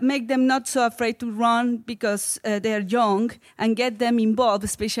 make them not so afraid to run because they're young, and get them involved,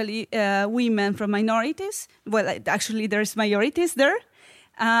 especially women from minorities. Well, actually, there's majorities there,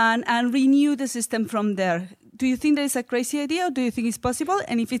 and renew the system from there. Do you think that is a crazy idea, or do you think it's possible?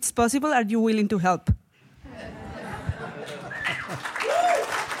 And if it's possible, are you willing to help?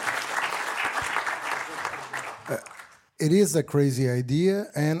 It is a crazy idea,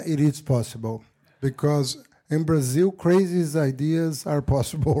 and it is possible, because In Brazil, crazy ideas are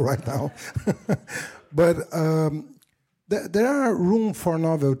possible right now. But there are room for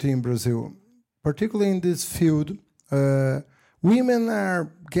novelty in Brazil, particularly in this field. Women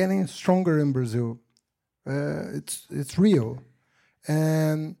are getting stronger in Brazil. It's real.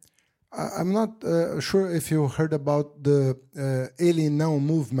 And I'm not sure if you heard about the Ele Não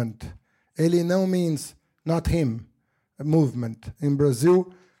movement. Ele Não means not him movement. In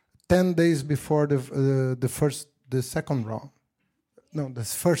Brazil, 10 days before the first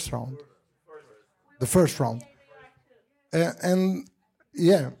round. And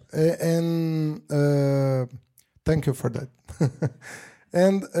thank you for that.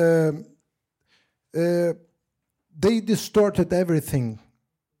 And they distorted everything.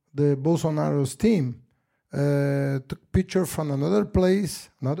 The Bolsonaro's team took picture from another place,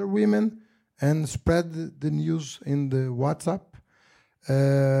 another women, and spread the news in the WhatsApp.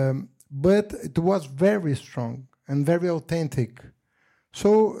 But it was very strong and very authentic.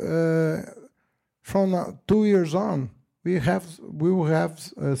 So from 2 years on, we will have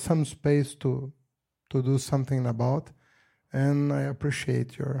some space to do something about, and I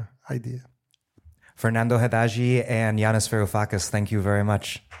appreciate your idea. Fernando Haddad and Yanis Varoufakis, thank you very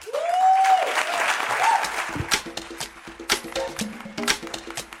much.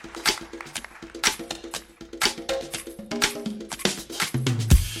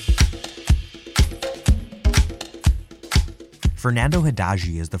 Fernando Haddad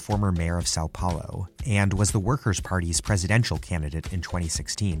is the former mayor of Sao Paulo and was the Workers' Party's presidential candidate in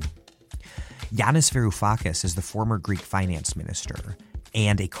 2016. Yanis Varoufakis is the former Greek finance minister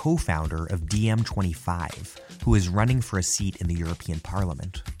and a co-founder of DiEM25, who is running for a seat in the European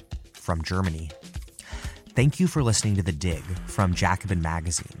Parliament from Germany. Thank you for listening to The Dig from Jacobin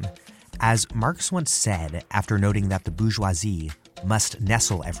Magazine. As Marx once said, after noting that the bourgeoisie must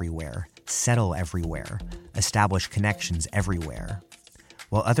nestle everywhere, settle everywhere, establish connections everywhere.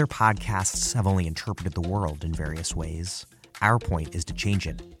 While other podcasts have only interpreted the world in various ways, our point is to change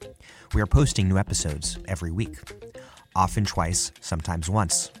it. We are posting new episodes every week, often twice, sometimes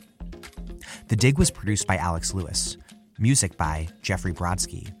once. The Dig was produced by Alex Lewis, music by Jeffrey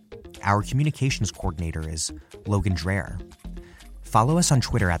Brodsky. Our communications coordinator is Logan Dreher. Follow us on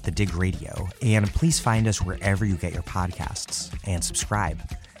Twitter at The Dig Radio, and please find us wherever you get your podcasts, and subscribe.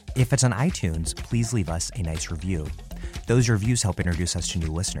 If it's on iTunes, please leave us a nice review. Those reviews help introduce us to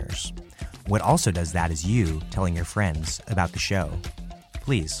new listeners. What also does that is you telling your friends about the show.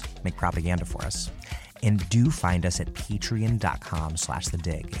 Please make propaganda for us. And do find us at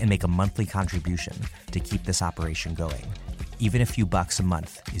patreon.com/thedig and make a monthly contribution to keep this operation going. Even a few bucks a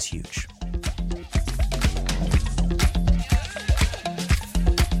month is huge.